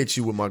 listen, I'm gonna hit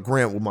you with my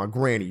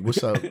granny.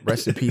 What's up?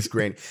 Rest in peace,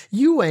 granny.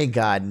 You ain't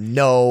got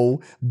no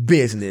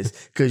business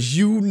because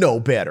you know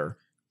better.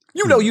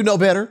 You know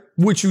better.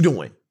 What you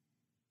doing?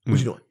 What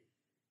you doing?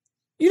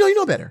 You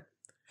know better.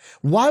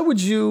 Why would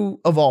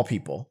you, of all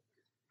people,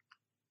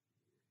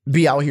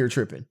 be out here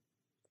tripping?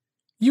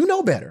 You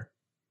know better.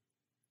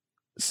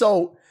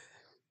 So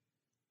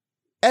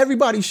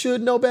everybody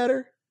should know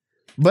better.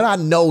 But I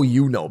know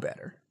you know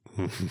better.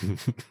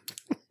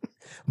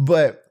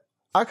 But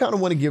I kind of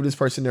want to give this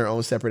person their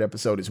own separate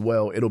episode as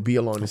well. It'll be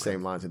along the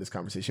same lines of this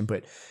conversation.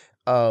 But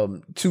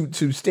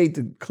to state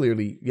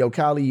clearly,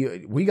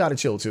 Cali, we got to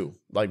chill too.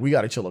 Like we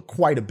got to chill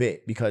quite a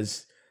bit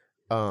because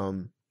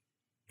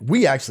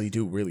we actually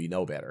do really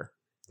know better.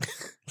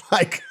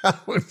 Like I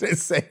would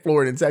say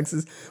Florida and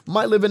Texas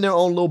might live in their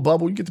own little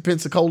bubble. You get to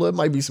Pensacola, it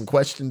might be some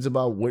questions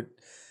about what's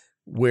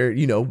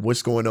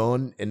going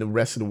on in the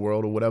rest of the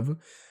world or whatever.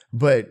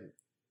 But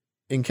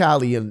in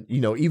Cali and,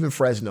 even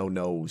Fresno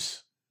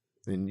knows.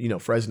 And,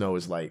 Fresno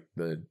is like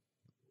the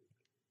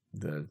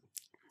the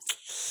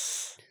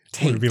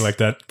I'm gonna be like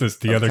that.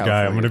 The other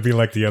guy. I'm gonna be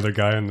like the other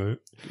guy on the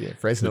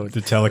Fresno.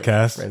 the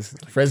telecast.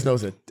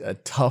 Fresno's a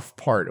tough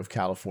part of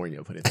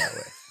California, put it that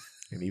way,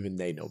 and even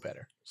they know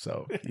better.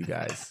 So you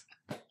guys,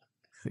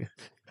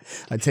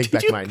 I take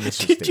back my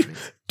initial statement.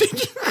 Did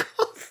you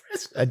call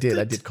Fresno? I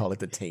did call it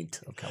the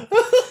taint of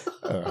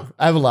California.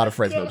 I have a lot of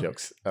Fresno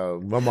jokes.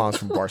 My mom's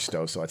from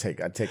Barstow, so I take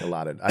a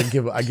lot of. I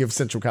give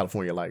Central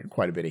California like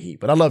quite a bit of heat,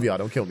 but I love y'all.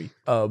 Don't kill me.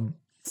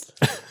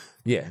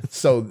 Yeah.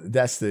 So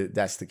that's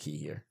the key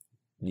here.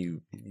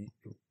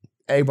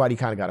 Everybody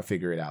kind of got to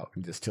figure it out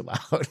and just chill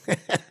out.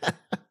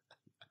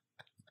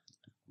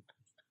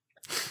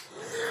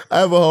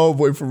 I have a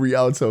homeboy from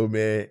Rialto,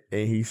 man,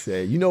 and he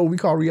said, "You know what we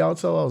call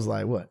Rialto?" I was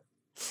like, "What?"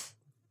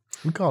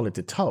 We call it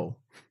the toe.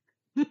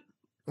 I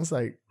was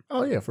like,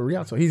 "Oh yeah, for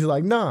Rialto." He's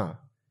like, "Nah,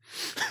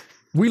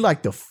 we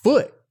like the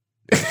foot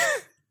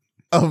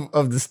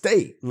of the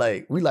state.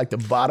 Like we like the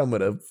bottom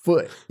of the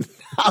foot."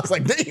 I was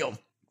like, "Damn,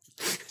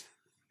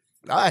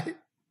 all right."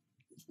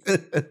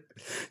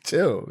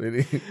 Chill.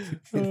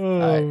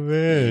 Oh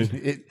man,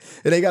 it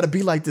ain't got to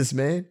be like this,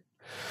 man.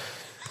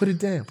 Put it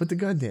down. Put the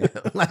gun down.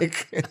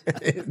 Like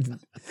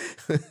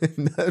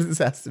this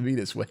has to be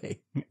this way.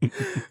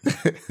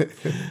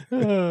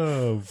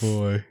 Oh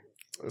boy,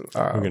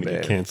 we're gonna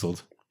get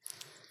canceled.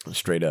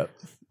 Straight up,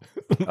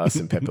 us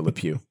and Pepe Le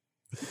Pew.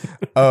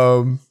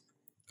 Oh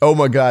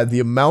my God,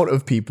 the amount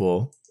of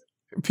people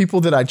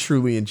that I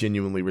truly and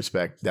genuinely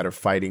respect that are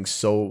fighting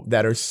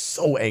that are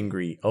so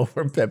angry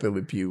over Pepe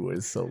Le Pew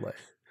is so like.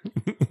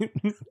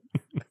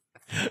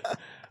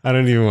 I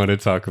don't even want to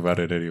talk about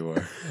it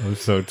anymore. I'm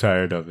so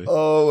tired of it.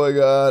 Oh my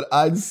God.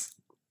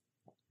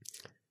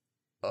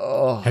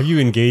 Have you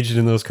engaged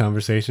in those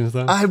conversations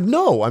though?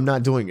 No, I'm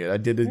not doing it. I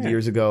did it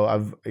years ago.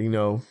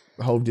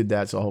 Hov did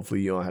that, so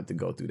hopefully you don't have to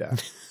go through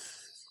that.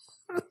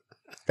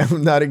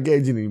 I'm not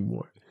engaging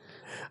anymore.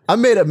 I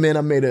made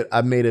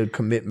a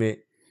commitment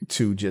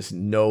to just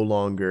no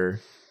longer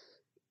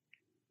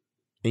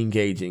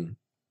engaging.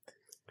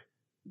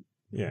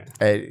 Yeah.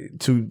 To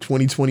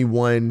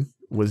 2021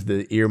 was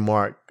the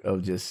earmark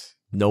of just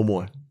no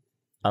more.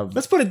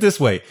 Let's put it this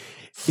way.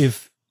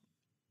 If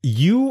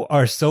you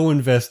are so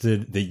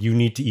invested that you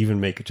need to even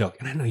make a joke,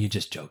 and I know you're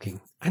just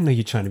joking. I know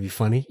you're trying to be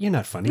funny. You're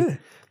not funny,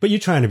 but you're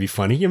trying to be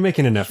funny. You're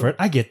making an effort.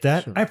 I get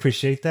that. I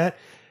appreciate that.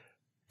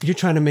 You're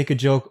trying to make a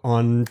joke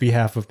on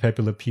behalf of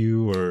Pepe Le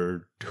Pew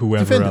or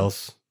whoever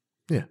else.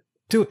 Yeah.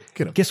 Do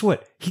it. Guess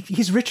what?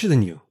 He's richer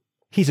than you.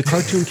 He's a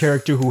cartoon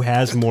character who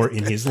has more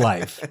in his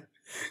life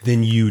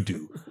than you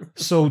do.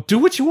 So do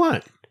what you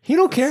want. He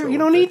don't care. He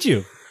don't need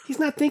you. He's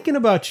not thinking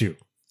about you.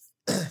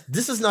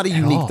 This is not a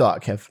unique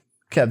thought, Kev.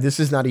 Kev, this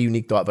is not a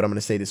unique thought, but I'm going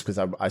to say this because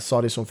I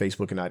saw this on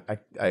Facebook and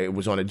I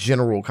was on a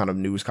general kind of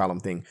news column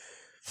thing.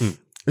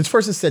 This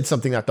person said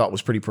something I thought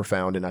was pretty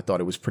profound and I thought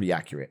it was pretty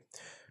accurate.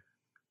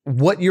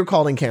 What you're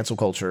calling cancel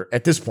culture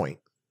at this point,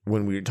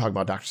 when we were talking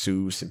about Dr.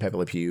 Seuss and Pepe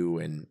Le Pew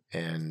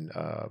and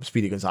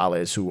Speedy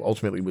Gonzalez, who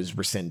ultimately was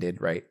rescinded,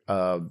 right?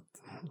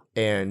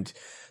 And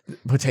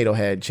Potato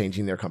Head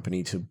changing their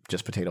company to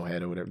just Potato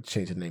Head or whatever,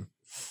 change the name,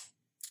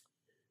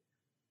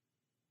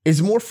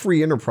 is more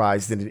free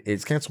enterprise than it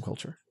is cancel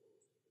culture,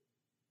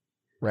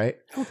 right?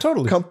 Oh,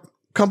 totally.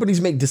 Companies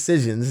make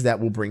decisions that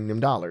will bring them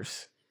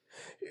dollars.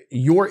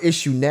 Your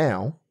issue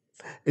now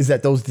is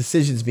that those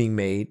decisions being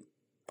made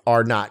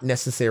are not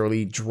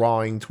necessarily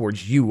drawing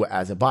towards you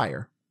as a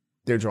buyer.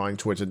 They're drawing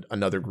towards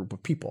another group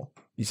of people.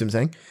 You see what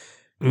I'm saying?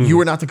 You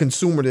are not the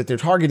consumer that they're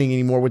targeting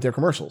anymore with their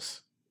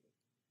commercials.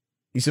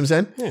 You see what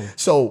I'm saying? Yeah.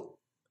 So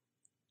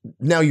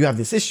now you have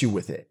this issue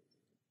with it.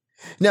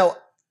 Now,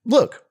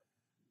 look,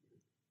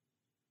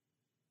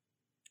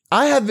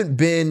 I haven't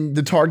been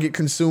the target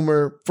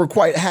consumer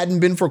hadn't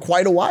been for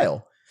quite a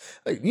while.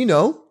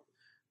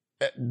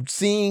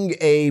 Seeing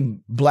a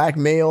black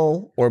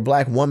male or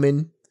black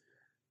woman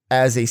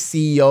as a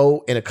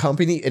CEO in a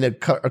company, in a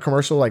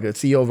commercial, like a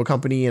CEO of a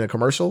company in a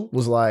commercial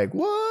was like,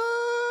 what?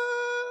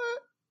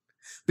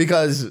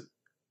 Because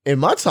in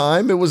my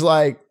time, it was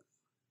like,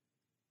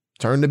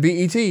 turn to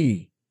BET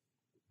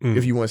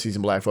if you want to see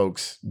some black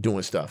folks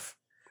doing stuff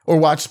or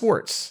watch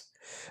sports.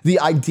 The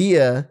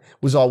idea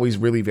was always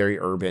really very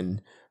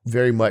urban,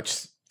 very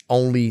much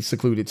only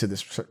secluded to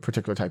this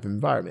particular type of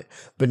environment.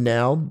 But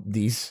now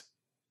these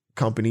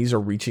companies are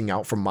reaching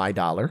out for my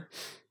dollar.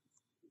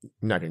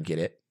 I'm not going to get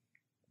it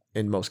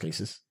in most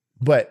cases,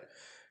 but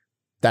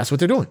that's what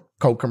they're doing.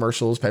 Coke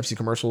commercials, Pepsi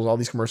commercials, all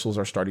these commercials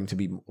are starting to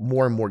be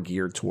more and more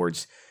geared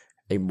towards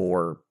a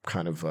more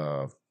kind of,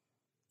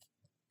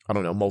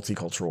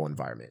 multicultural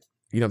environment.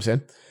 You know what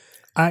I'm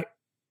saying?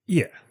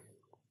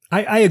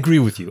 I agree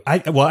with you.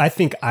 I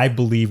think I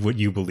believe what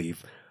you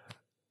believe.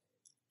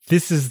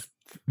 This is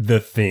the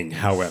thing,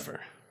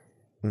 however.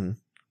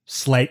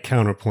 Slight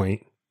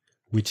counterpoint,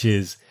 which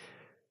is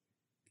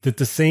that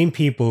the same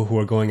people who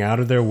are going out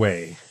of their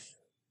way,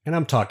 and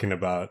I'm talking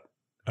about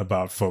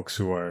folks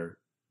who are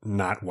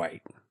not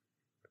white.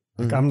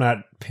 Like, I'm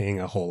not paying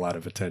a whole lot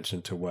of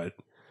attention to what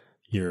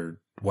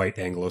your white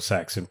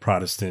Anglo-Saxon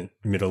Protestant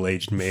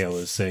middle-aged male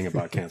is saying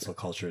about cancel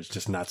culture is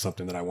just not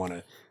something that I want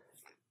to.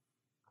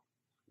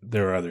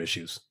 There are other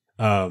issues.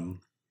 But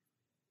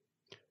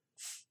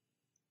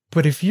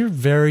if you're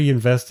very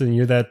invested and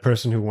you're that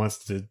person who wants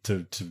to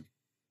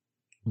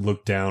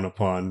look down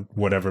upon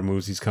whatever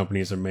moves these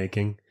companies are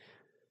making,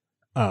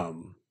 a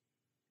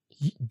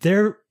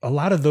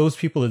lot of those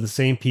people are the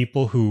same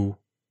people who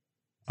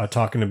are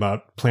talking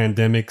about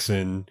pandemics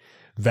and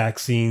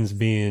vaccines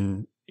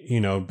being,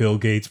 Bill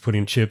Gates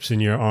putting chips in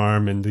your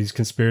arm and these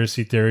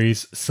conspiracy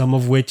theories, some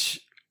of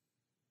which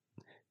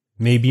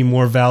may be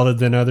more valid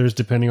than others,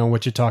 depending on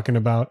what you're talking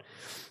about.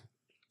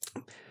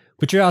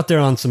 But you're out there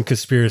on some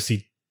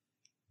conspiracy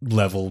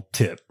level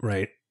tip,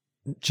 right?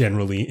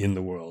 Generally in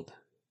the world.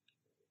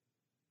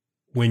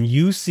 When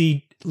you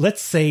see,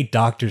 let's say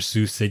Dr.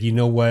 Seuss said, you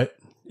know what?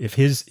 If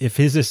his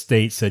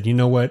estate said, you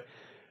know what?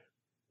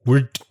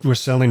 We're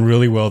selling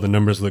really well. The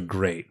numbers look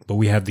great, but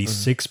we have these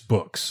 6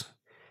 books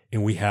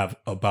and we have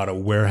about a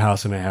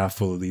warehouse and a half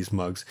full of these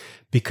mugs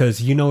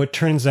because, it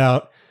turns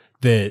out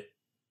that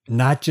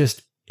not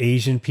just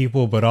Asian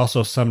people, but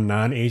also some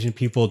non-Asian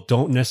people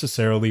don't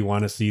necessarily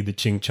want to see the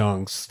Ching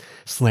Chong's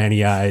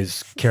slanty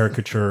eyes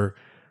caricature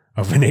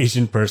of an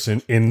Asian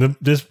person in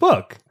this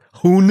book.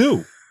 Who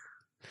knew?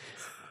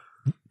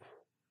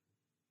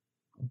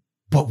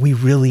 But we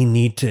really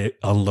need to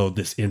unload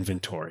this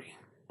inventory.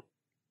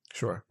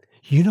 Sure.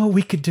 You know what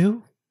we could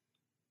do?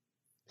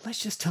 Let's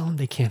just tell them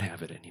they can't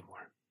have it anymore.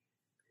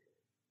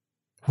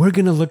 We're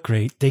going to look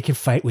great. They can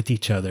fight with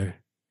each other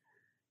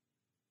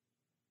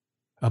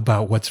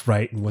about what's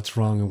right and what's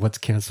wrong and what's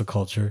cancel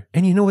culture.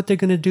 And you know what they're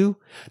going to do?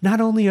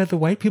 Not only are the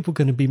white people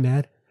going to be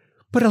mad,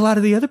 but a lot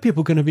of the other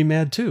people are going to be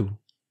mad too.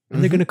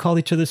 And they're going to call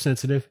each other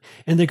sensitive.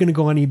 And they're going to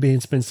go on eBay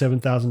and spend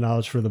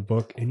 $7,000 for the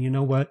book. And you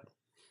know what?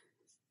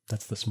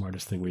 That's the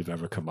smartest thing we've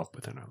ever come up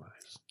with in our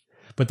lives.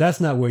 But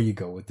that's not where you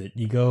go with it.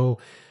 You go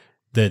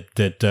that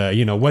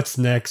what's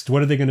next?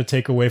 What are they going to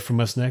take away from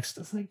us next?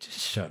 It's like, just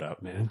shut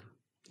up, man.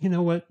 You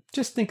know what?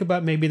 Just think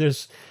about maybe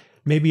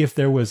if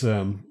there was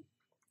an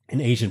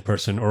Asian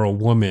person or a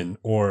woman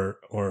or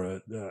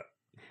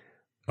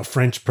a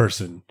French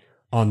person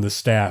on the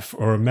staff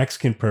or a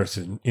Mexican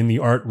person in the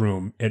art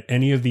room at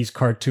any of these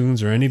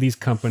cartoons or any of these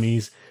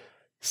companies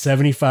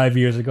 75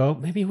 years ago,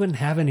 maybe you wouldn't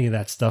have any of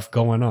that stuff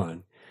going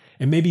on.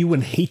 And maybe you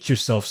wouldn't hate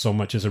yourself so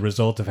much as a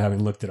result of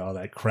having looked at all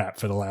that crap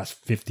for the last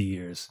 50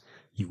 years.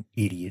 You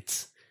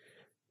idiots.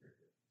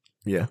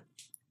 Yeah.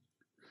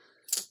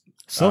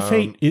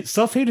 Self-hate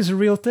is a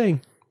real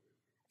thing.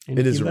 And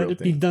it is you a real let it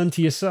thing. be done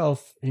to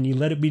yourself and you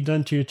let it be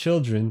done to your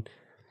children,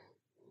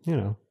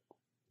 you're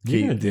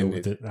going to deal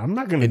with it. I'm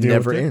not going to deal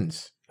with it. It never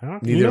ends.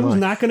 You know who's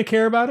not going to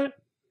care about it?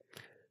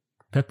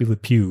 Pepe Le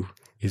Pew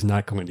is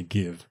not going to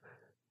give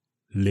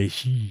Le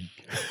Chi.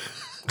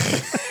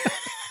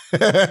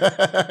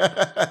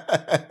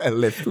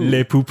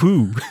 Le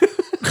poo-poo.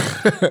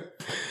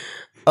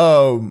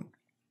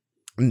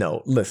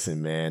 No,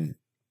 listen, man.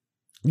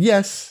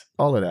 Yes,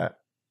 all of that.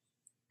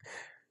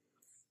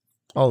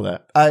 All of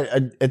that.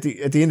 I at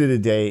the end of the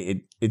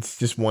day, it's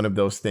just one of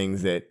those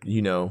things that,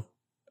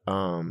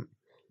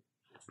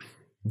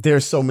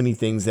 there's so many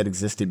things that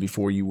existed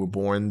before you were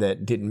born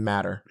that didn't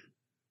matter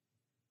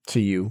to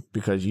you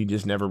because you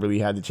just never really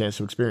had the chance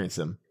to experience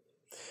them.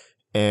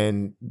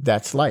 And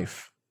that's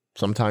life.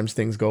 Sometimes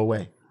things go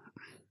away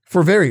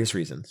for various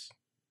reasons,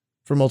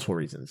 for multiple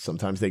reasons.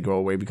 Sometimes they go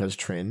away because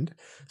trend.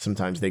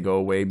 Sometimes they go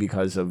away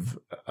because of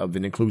an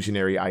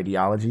inclusionary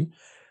ideology.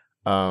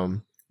 I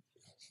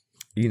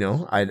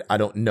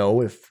don't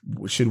know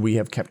should we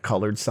have kept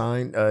colored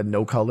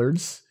no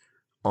colors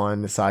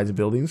on the sides of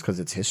buildings because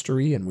it's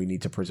history and we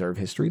need to preserve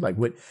history. Like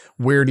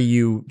where do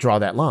you draw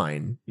that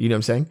line? You know what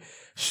I'm saying?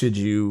 Should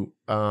you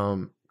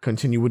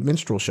continue with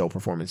minstrel show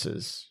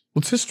performances?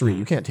 Well, it's history.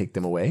 You can't take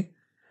them away.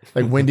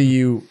 Like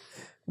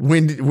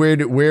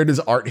where does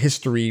art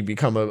history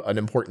become an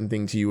important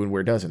thing to you and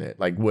where doesn't it?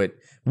 Like what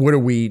are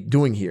we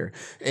doing here?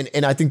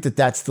 And I think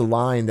that's the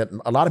line that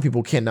a lot of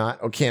people can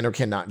or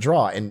cannot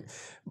draw. And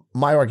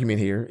my argument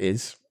here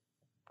is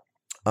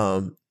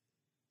the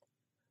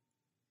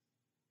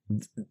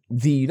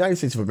United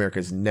States of America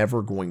is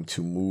never going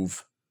to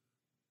move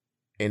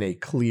in a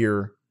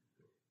clear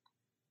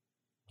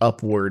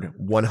upward,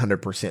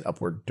 100%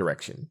 upward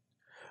direction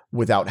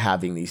without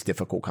having these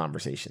difficult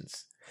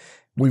conversations.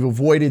 We've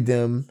avoided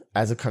them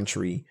as a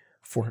country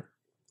for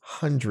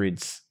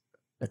hundreds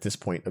at this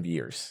point of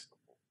years,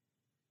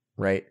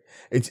 right?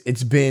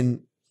 It's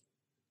been,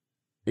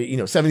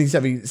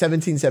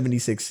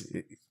 1776,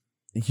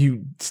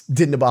 you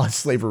didn't abolish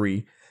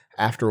slavery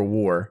after a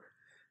war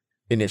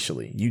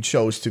initially. You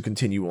chose to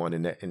continue on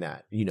in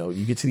that.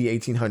 You get to the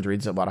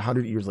 1800s, about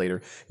 100 years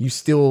later, you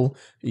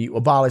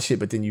abolish it,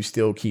 but then you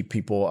still keep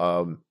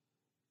people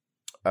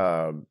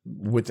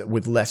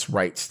with less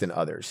rights than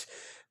others.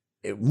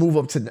 Move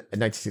up to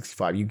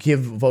 1965, you give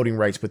voting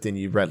rights, but then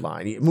you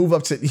redline. You move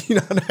up to,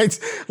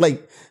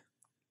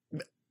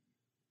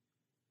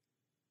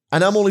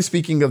 and I'm only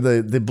speaking of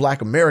the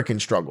Black American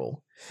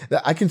struggle.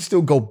 That I can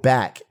still go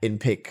back and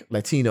pick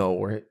Latino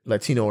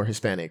or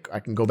Hispanic. I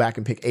can go back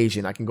and pick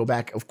Asian. I can go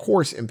back, of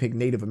course, and pick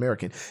Native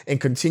American, and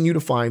continue to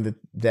find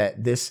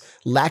that this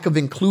lack of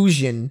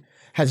inclusion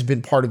has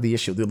been part of the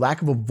issue. The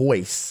lack of a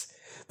voice,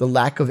 the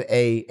lack of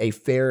a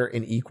fair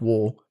and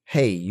equal,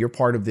 hey, you're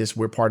part of this,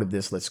 we're part of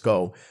this, let's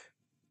go,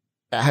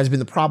 has been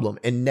the problem.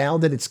 And now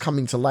that it's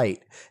coming to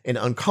light in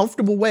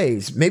uncomfortable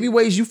ways, maybe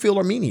ways you feel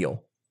are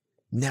menial,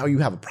 now you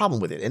have a problem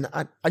with it. And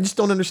I just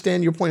don't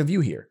understand your point of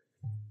view here.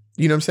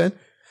 You know what I'm saying?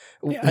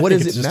 Yeah, what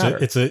does it matter?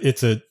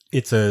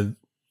 It's a,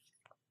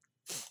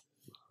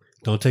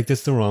 don't take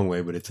this the wrong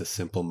way, but it's a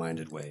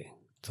simple-minded way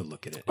to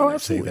look at it. And I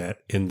say that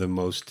in the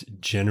most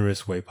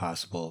generous way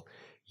possible.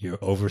 You're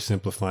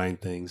oversimplifying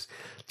things.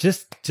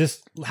 Just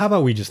how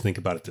about we just think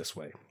about it this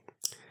way?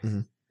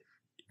 Mm-hmm.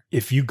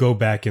 If you go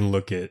back and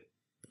look at,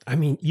 I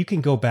mean, you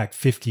can go back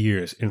 50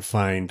 years and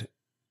find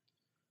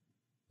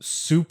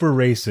super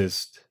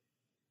racist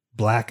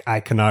black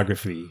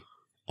iconography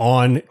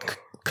on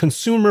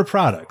consumer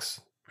products,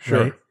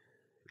 sure. Right?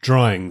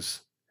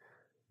 Drawings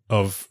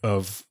of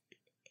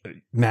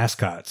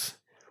mascots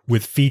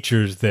with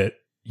features that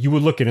you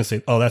would look at and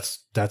say, "Oh, that's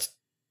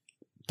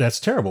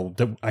terrible.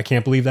 I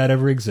can't believe that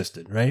ever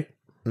existed." Right?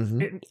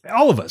 Mm-hmm.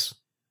 All of us.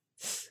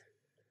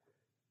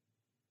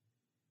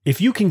 If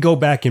you can go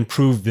back and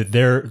prove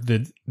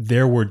that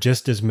there were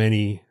just as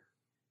many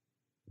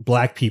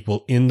black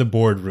people in the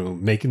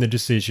boardroom making the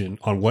decision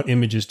on what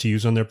images to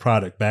use on their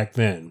product back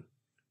then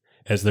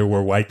as there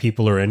were white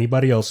people or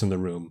anybody else in the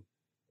room,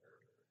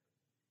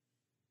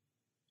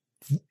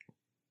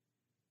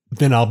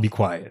 then I'll be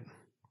quiet.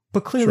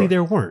 But clearly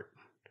there weren't.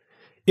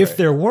 If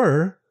there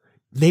were,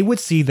 they would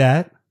see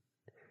that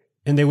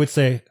and they would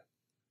say,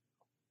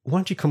 "Why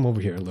don't you come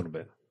over here a little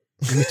bit?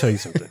 Let me tell you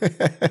something."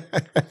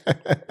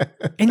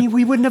 And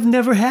we wouldn't have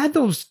never had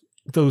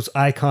those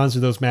icons or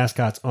those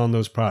mascots on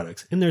those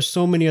products. And there's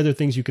so many other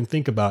things you can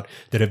think about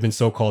that have been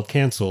so-called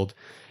canceled.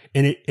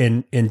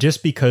 And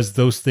just because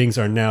those things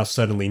are now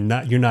suddenly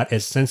you're not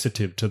as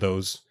sensitive to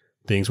those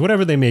things,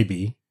 whatever they may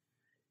be.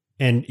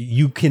 And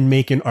you can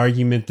make an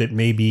argument that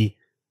maybe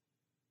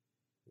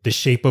the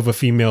shape of a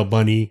female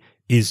bunny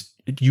is,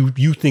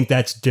 you think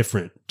that's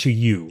different to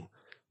you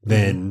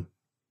than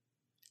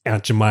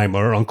Aunt Jemima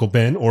or Uncle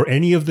Ben or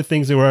any of the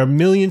things that were a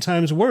million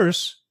times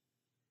worse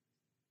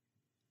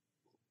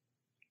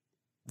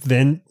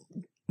than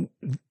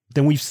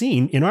we've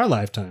seen in our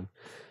lifetime.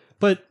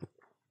 But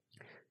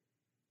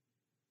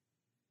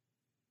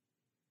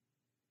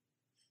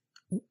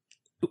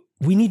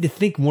we need to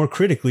think more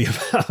critically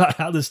about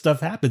how this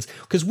stuff happens,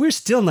 because we're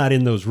still not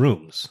in those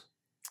rooms.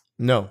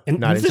 No, and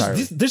not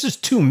entirely. There's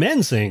just two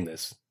men saying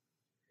this.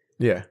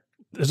 Yeah.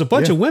 There's a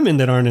bunch of women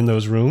that aren't in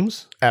those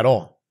rooms. At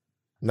all.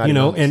 Not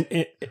and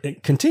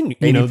it continue.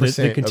 80%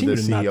 they continue of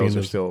the to not be in CEOs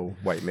those. are still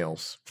white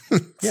males.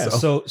 Yeah,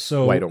 so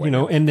white or white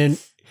male.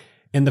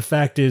 and the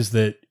fact is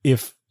that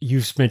if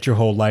you've spent your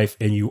whole life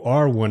and you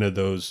are one of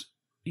those,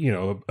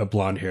 a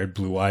blonde-haired,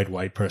 blue-eyed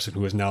white person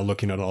who is now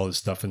looking at all this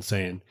stuff and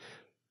saying,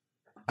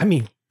 I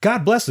mean,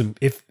 God bless them.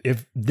 If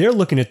they're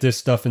looking at this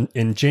stuff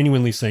and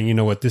genuinely saying, you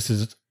know what,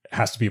 this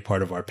has to be a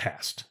part of our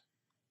past.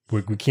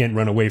 We can't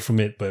run away from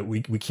it, but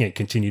we can't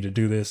continue to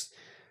do this.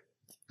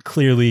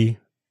 Clearly,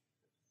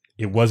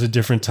 it was a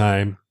different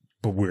time,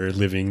 but we're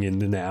living in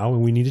the now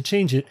and we need to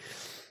change it.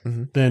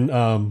 Mm-hmm. Then,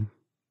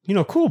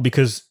 cool.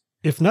 Because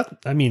if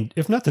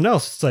nothing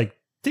else, it's like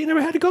they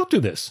never had to go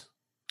through this.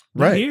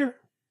 Right here.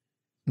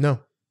 No.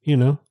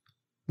 No.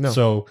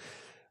 So,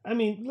 I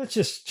mean, let's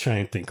just try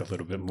and think a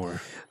little bit more.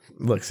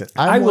 Listen,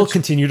 I will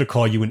continue to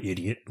call you an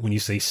idiot when you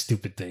say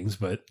stupid things,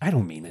 but I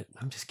don't mean it.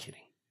 I'm just kidding.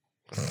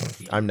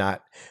 I'm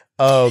not.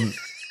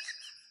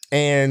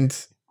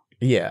 And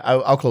yeah,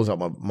 I'll close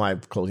out my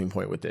closing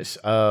point with this.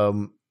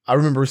 I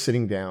remember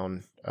sitting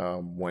down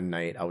one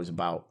night. I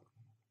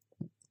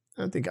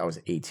think I was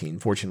 18.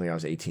 Fortunately, I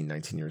was 18,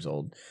 19 years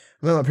old.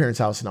 I'm at my parents'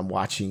 house and I'm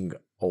watching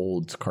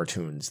old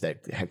cartoons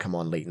that had come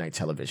on late night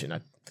television. I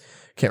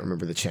can't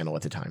remember the channel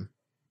at the time.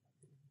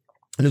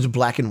 And it was a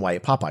black and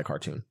white Popeye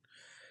cartoon.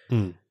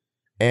 Mm.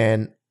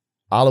 And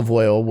Olive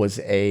Oyl was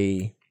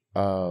a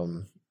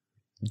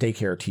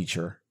daycare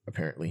teacher,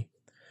 apparently.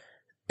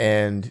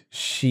 And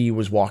she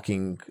was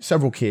walking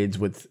several kids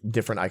with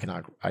different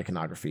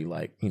iconography,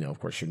 like, of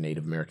course, your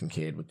Native American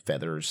kid with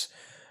feathers,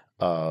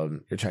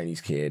 your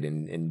Chinese kid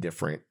in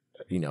different,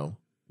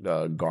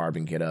 garb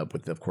and get up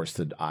with, of course,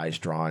 the eyes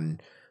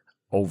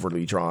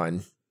overly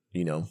drawn,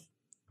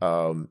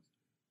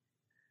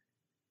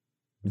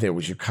 there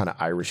was your kind of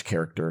Irish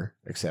character,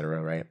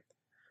 etc., right?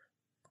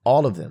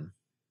 All of them,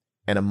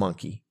 and a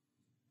monkey.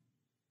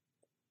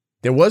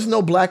 There was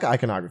no black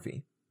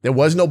iconography. There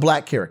was no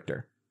black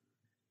character.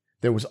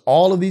 There was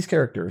all of these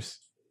characters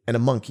and a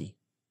monkey.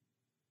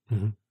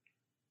 Mm-hmm.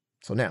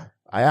 So now,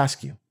 I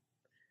ask you.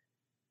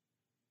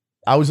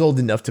 I was old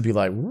enough to be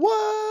like,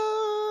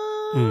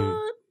 what? Mm.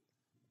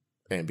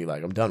 And be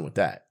like, I'm done with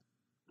that.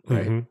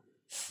 Right?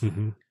 Mm-hmm.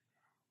 Mm-hmm.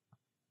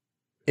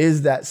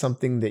 Is that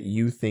something that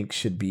you think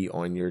should be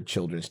on your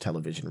children's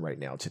television right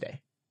now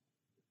today?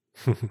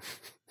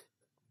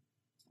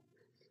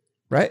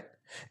 right?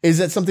 Is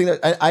that something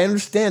that I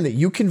understand that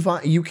you can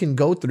find, you can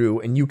go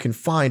through and you can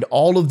find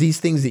all of these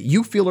things that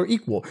you feel are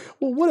equal.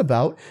 Well, what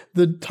about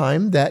the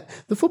time that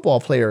the football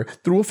player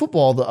threw a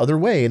football the other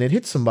way and it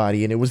hit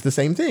somebody and it was the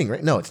same thing,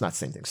 right? No, it's not the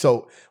same thing.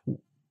 So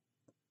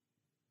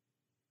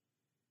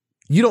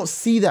you don't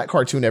see that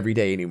cartoon every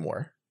day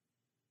anymore.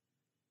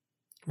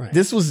 Right.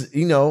 This was,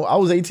 I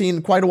was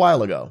 18 quite a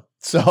while ago.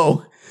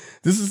 So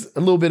this is a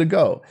little bit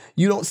ago.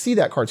 You don't see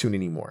that cartoon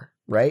anymore,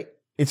 right?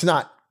 It's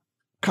not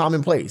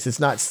commonplace. It's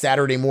not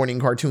Saturday morning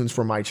cartoons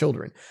for my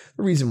children.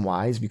 The reason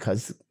why is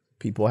because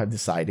people have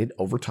decided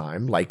over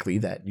time, likely,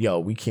 that,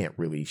 we can't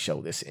really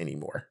show this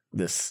anymore.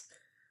 We're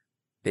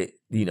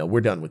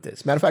done with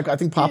this. Matter of fact, I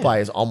think Popeye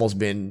has almost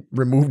been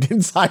removed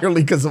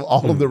entirely because of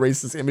all of the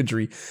racist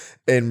imagery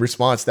and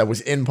response that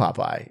was in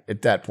Popeye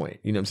at that point.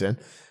 You know what I'm saying?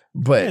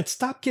 But and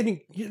stop getting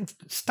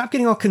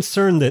all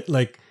concerned that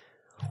like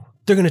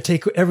they're going to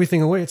take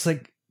everything away. It's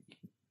like,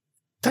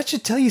 that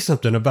should tell you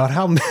something about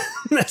how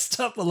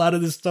messed up a lot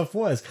of this stuff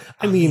was.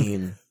 I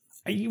mean,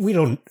 we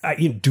don't.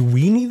 Do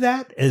we need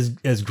that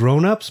as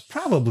grown-ups?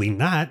 Probably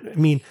not. I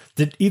mean,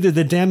 either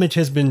the damage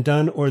has been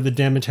done or the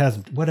damage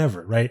hasn't.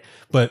 Whatever, right?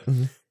 But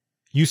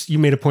you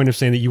made a point of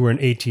saying that you were an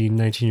 18,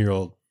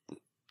 19-year-old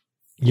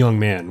young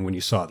man when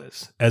you saw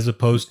this, as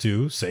opposed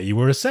to, say, you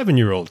were a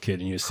 7-year-old kid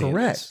and you see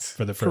this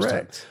for the first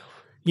time.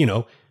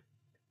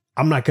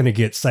 I'm not going to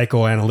get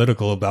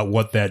psychoanalytical about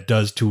what that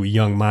does to a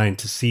young mind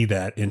to see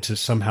that and to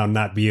somehow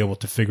not be able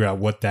to figure out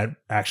what that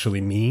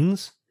actually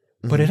means.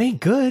 But it ain't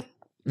good.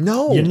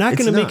 No, you're not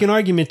going to make an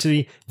argument to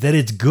me that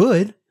it's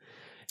good.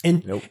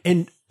 And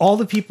and all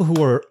the people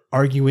who are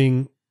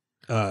arguing,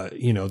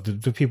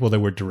 the people that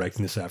were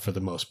directing this at for the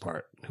most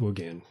part, who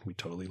again we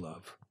totally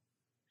love,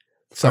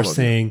 are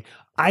saying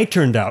I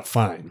turned out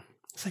fine.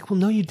 It's like, well,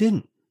 no, you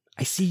didn't.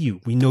 I see you.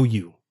 We know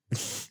you.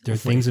 There are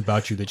things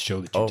about you that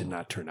show that you did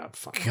not turn out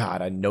fine.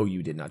 God, I know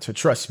you did not. So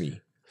trust me.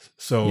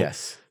 So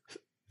yes.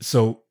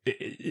 So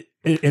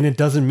and it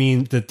doesn't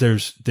mean that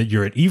that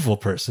you're an evil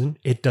person.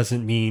 It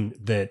doesn't mean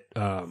that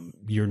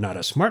you're not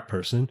a smart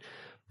person.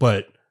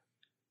 But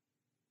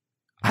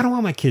I don't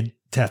want my kid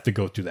to have to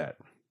go through that.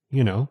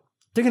 They're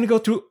going to go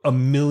through a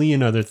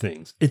million other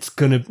things.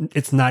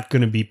 It's not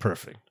going to be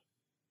perfect.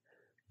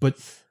 But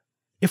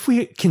if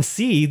we can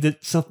see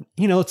that something,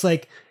 it's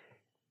like,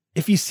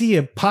 if you see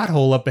a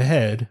pothole up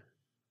ahead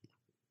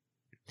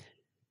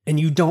and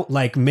you don't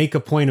like make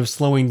a point of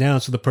slowing down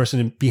so the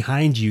person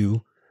behind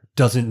you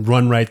doesn't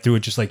run right through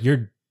it, just like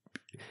you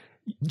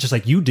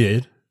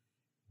did,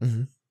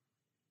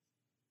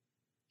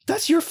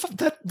 that's your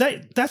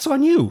that's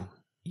on you.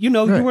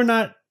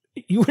 Right.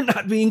 you were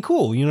not being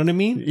cool. You know what I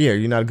mean? Yeah,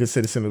 you're not a good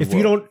citizen of the world.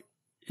 You don't,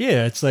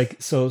 it's like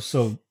so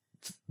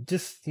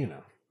just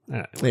Yeah,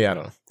 I don't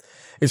know.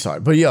 It's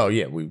hard, but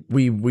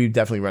we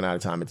definitely run out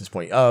of time at this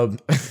point.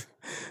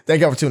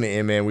 Thank y'all for tuning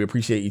in, man. We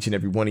appreciate each and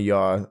every one of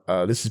y'all.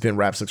 This has been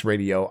Rap Sucks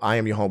Radio. I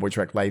am your homeboy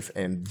Trek Life,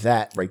 and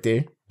that right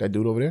there, that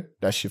dude over there,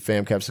 that's your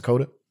fam Kev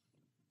Sakota.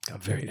 I'm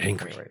very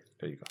angry. Right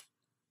there, you go.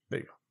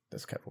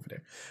 That's Kev over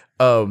there.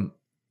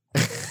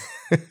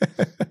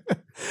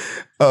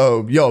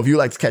 If you'd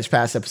like to catch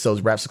past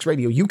episodes of Rap Sucks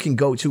Radio, you can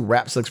go to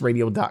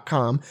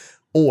rapsucksradio.com.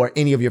 or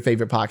any of your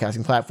favorite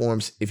podcasting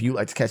platforms. If you'd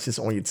like to catch this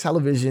on your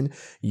television,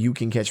 you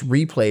can catch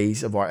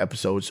replays of our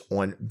episodes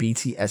on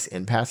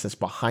BTSN Pass. That's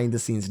Behind the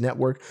Scenes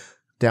Network.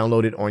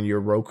 Download it on your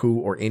Roku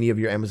or any of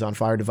your Amazon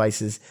Fire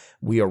devices.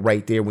 We are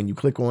right there when you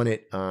click on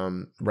it.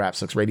 Rap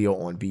Sucks Radio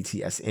on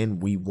BTSN.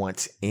 We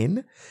want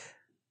in.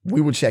 We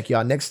will check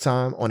y'all next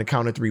time. On the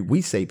count of three,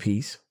 we say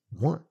peace.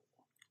 1,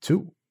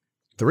 2,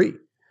 3.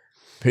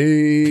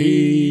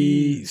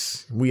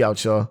 Peace. We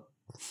out, y'all.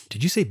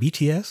 Did you say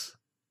BTS?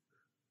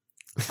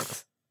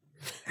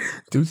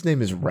 Dude's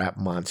name is Rap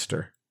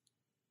Monster.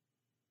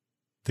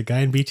 The guy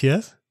in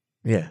BTS?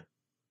 Yeah.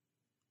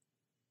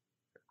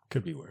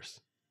 Could be worse.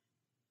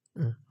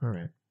 All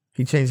right.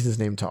 He changed his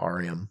name to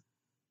RM.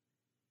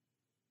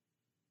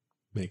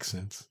 Makes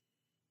sense.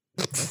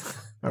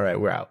 All right,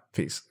 we're out.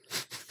 Peace.